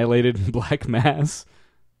gets annihilated in Black Mass?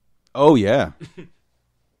 Oh yeah.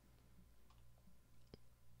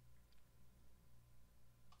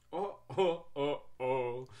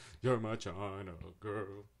 Oh, you're my China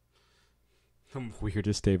girl. The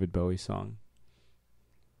weirdest David Bowie song.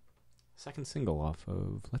 Second single off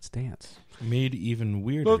of Let's Dance. Made even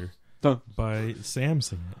weirder by Sam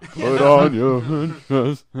singing it. Put on your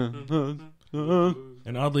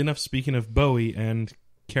And oddly enough, speaking of Bowie and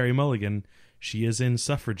Carrie Mulligan, she is in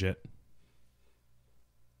Suffragette.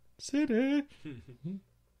 City.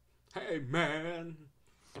 Hey, man.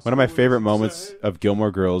 One of my favorite moments of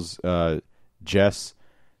Gilmore Girls, Jess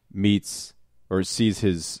meets or sees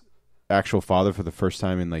his actual father for the first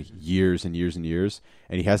time in like years and years and years,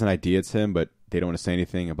 and he has an idea it's him, but they don't want to say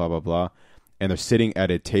anything and blah blah blah. And they're sitting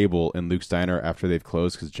at a table in Luke's diner after they've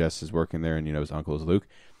closed because Jess is working there, and his uncle is Luke.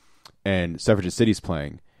 And Suffragette City's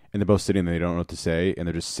playing, and they're both sitting there. They don't know what to say, and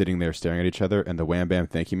they're just sitting there staring at each other. And the Wham Bam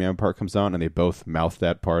Thank You Man part comes on, and they both mouth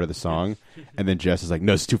that part of the song. And then Jess is like,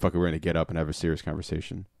 "No, it's too fucking weird to get up and have a serious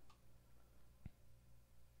conversation."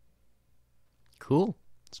 Cool.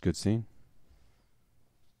 It's a good scene.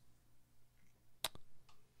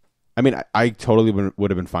 I mean, I totally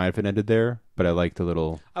would have been fine if it ended there, but I like the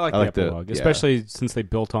little. I like the epilogue, especially since they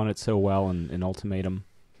built on it so well in Ultimatum.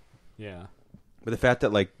 Yeah. But the fact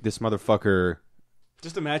that like this motherfucker,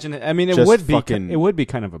 Just imagine it. I mean, it Just would be fucking- it would be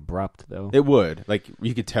kind of abrupt though. it would like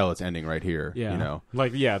you could tell it's ending right here. Yeah. You know.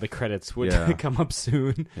 Like the credits would Yeah. come up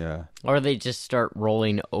soon. Yeah. Or they just start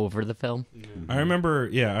rolling over the film. I remember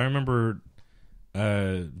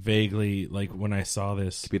vaguely like when I saw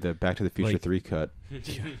this. Could be the Back to the Future 3 cut.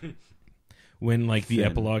 When like the Finn.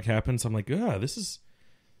 epilogue happens, I'm like, this is.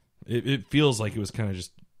 It feels like it was kind of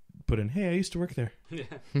just put in. Hey, I used to work there. Yeah.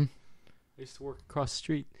 I used to work across the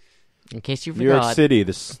street. In case you New York forgot. City,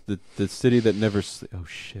 the city that never. Oh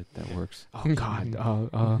shit, that works. Oh God.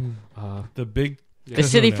 The big. The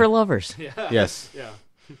city kahuna. for lovers. Yeah. Yes. Yeah.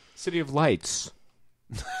 City of Lights.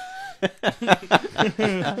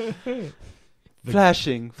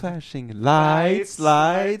 Flashing lights.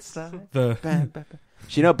 The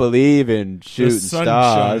She don't believe in shooting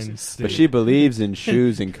Sunshine stars, State. but she believes in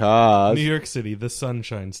shoes and cars. New York City, the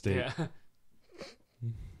Sunshine State. Yeah.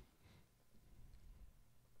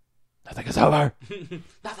 Nothing is over.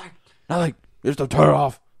 Nothing. You just don't turn it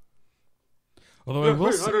off. Although I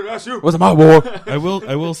will, Wasn't my war. I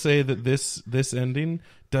will say that this ending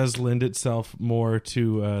does lend itself more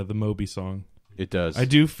to the Moby song. It does. I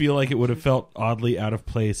do feel like it would have felt oddly out of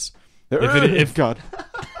place if God.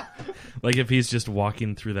 like if he's just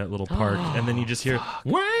walking through that little park and then you just hear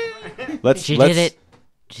She did it.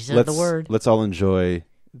 She said the word. Let's all enjoy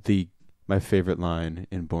my favorite line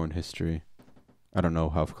in Bourne history. I don't know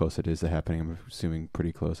how close it is to happening. I'm assuming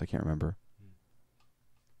pretty close. I can't remember.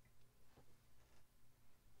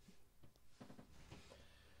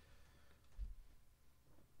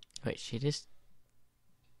 Wait, she just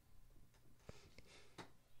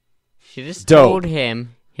Dope. told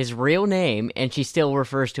him his real name, and she still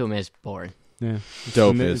refers to him as Bourne. Yeah.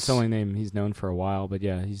 Dope It's is. the only name he's known for a while, but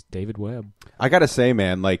yeah, he's David Webb. I gotta say,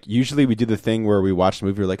 man, like usually we do the thing where we watch the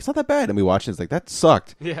movie, we're like, it's not that bad, and we watch it, it's like that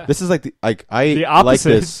sucked. Yeah. This is like The I like opposite.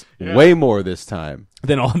 this way more this time.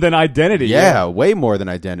 Then Identity. Yeah, way more than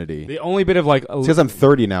Identity. The only bit of like It's because I'm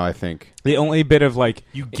 30 now, I think. the only bit of like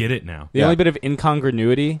you get it now. the Yeah. only bit of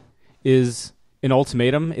incongruity is in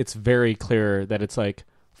Ultimatum. It's very clear that it's like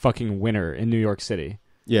fucking winter in New York City.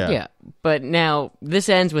 Yeah. But now this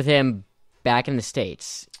ends with him back in the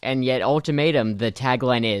States, and yet Ultimatum, the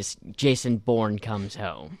tagline is Jason Bourne comes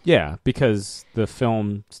home. Yeah, because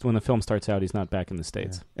when the film starts out, he's not back in the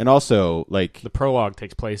States. And also, like, The prologue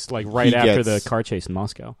takes place like right He after gets- the car chase in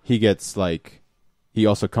Moscow. he gets like, he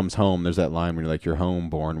also comes home. There's that line where you're like, you're home,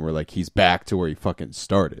 Bourne, where like he's back to where he fucking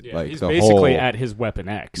started. Yeah, like he's the basically whole, at his Weapon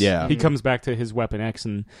X. Yeah. He comes back to his Weapon X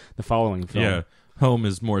in the following film. Yeah, home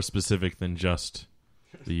is more specific than just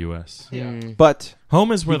the U.S. Yeah. But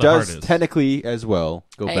Home is where he the heart does is. technically as well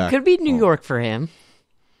go It back. could be New home. York for him.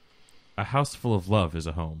 A house full of love is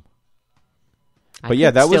a home. But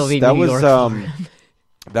yeah, that was the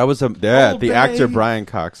the actor Bay. Brian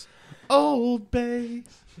Cox. Old Bay.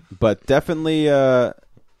 But definitely a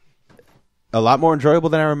lot more enjoyable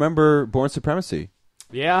than I remember Bourne Supremacy.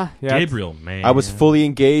 Yeah. Gabriel, man. I was fully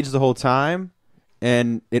engaged the whole time,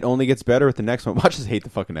 and it only gets better with the next one. I just hate the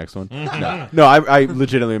fucking next one. No, I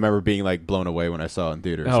legitimately remember being like blown away when I saw it in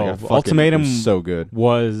theaters. Oh, Like, Ultimatum it was so good.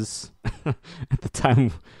 was at the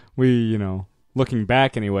time looking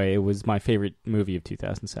back anyway, it was my favorite movie of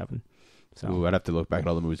 2007. So Ooh, I'd have to look back at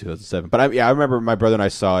all the movies 2007. But I remember my brother and I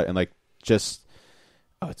saw it, and like just,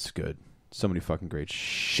 it's good. So many fucking great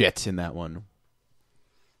shit in that one.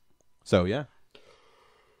 So yeah.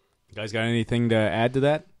 you guys got anything to add to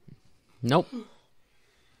that? Nope.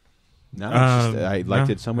 No, it's just, I liked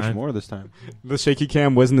no, it so much I- more this time. The shaky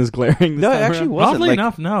cam wasn't as glaring. No, it actually wasn't. Oddly Like,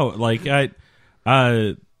 enough, no. Like it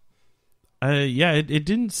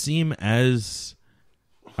didn't seem as.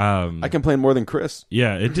 I complain more than Chris.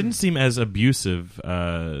 Yeah, it didn't seem as abusive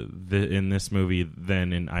in this movie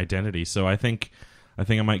than in Identity. So I think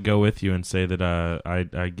I might go with you and say that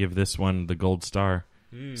I give this one the gold star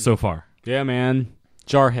so far. Yeah, man.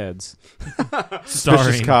 Jarheads. Suspicious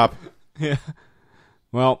Starring cop. Yeah.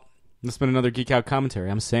 Well, this has been another Geek Out commentary.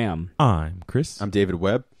 I'm Sam. I'm Chris. I'm David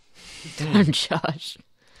Webb. I'm Josh.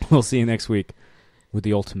 We'll see you next week with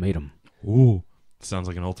the Ultimatum. Ooh, sounds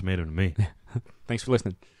like an ultimatum to me. Thanks for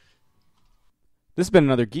listening. This has been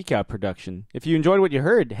another Geek Out production. If you enjoyed what you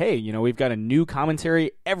heard, hey, we've got a new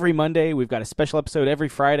commentary every Monday. We've got a special episode every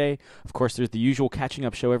Friday. Of course, there's the usual catching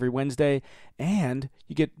up show every Wednesday. And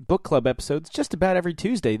you get book club episodes just about every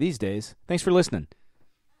Tuesday these days. Thanks for listening.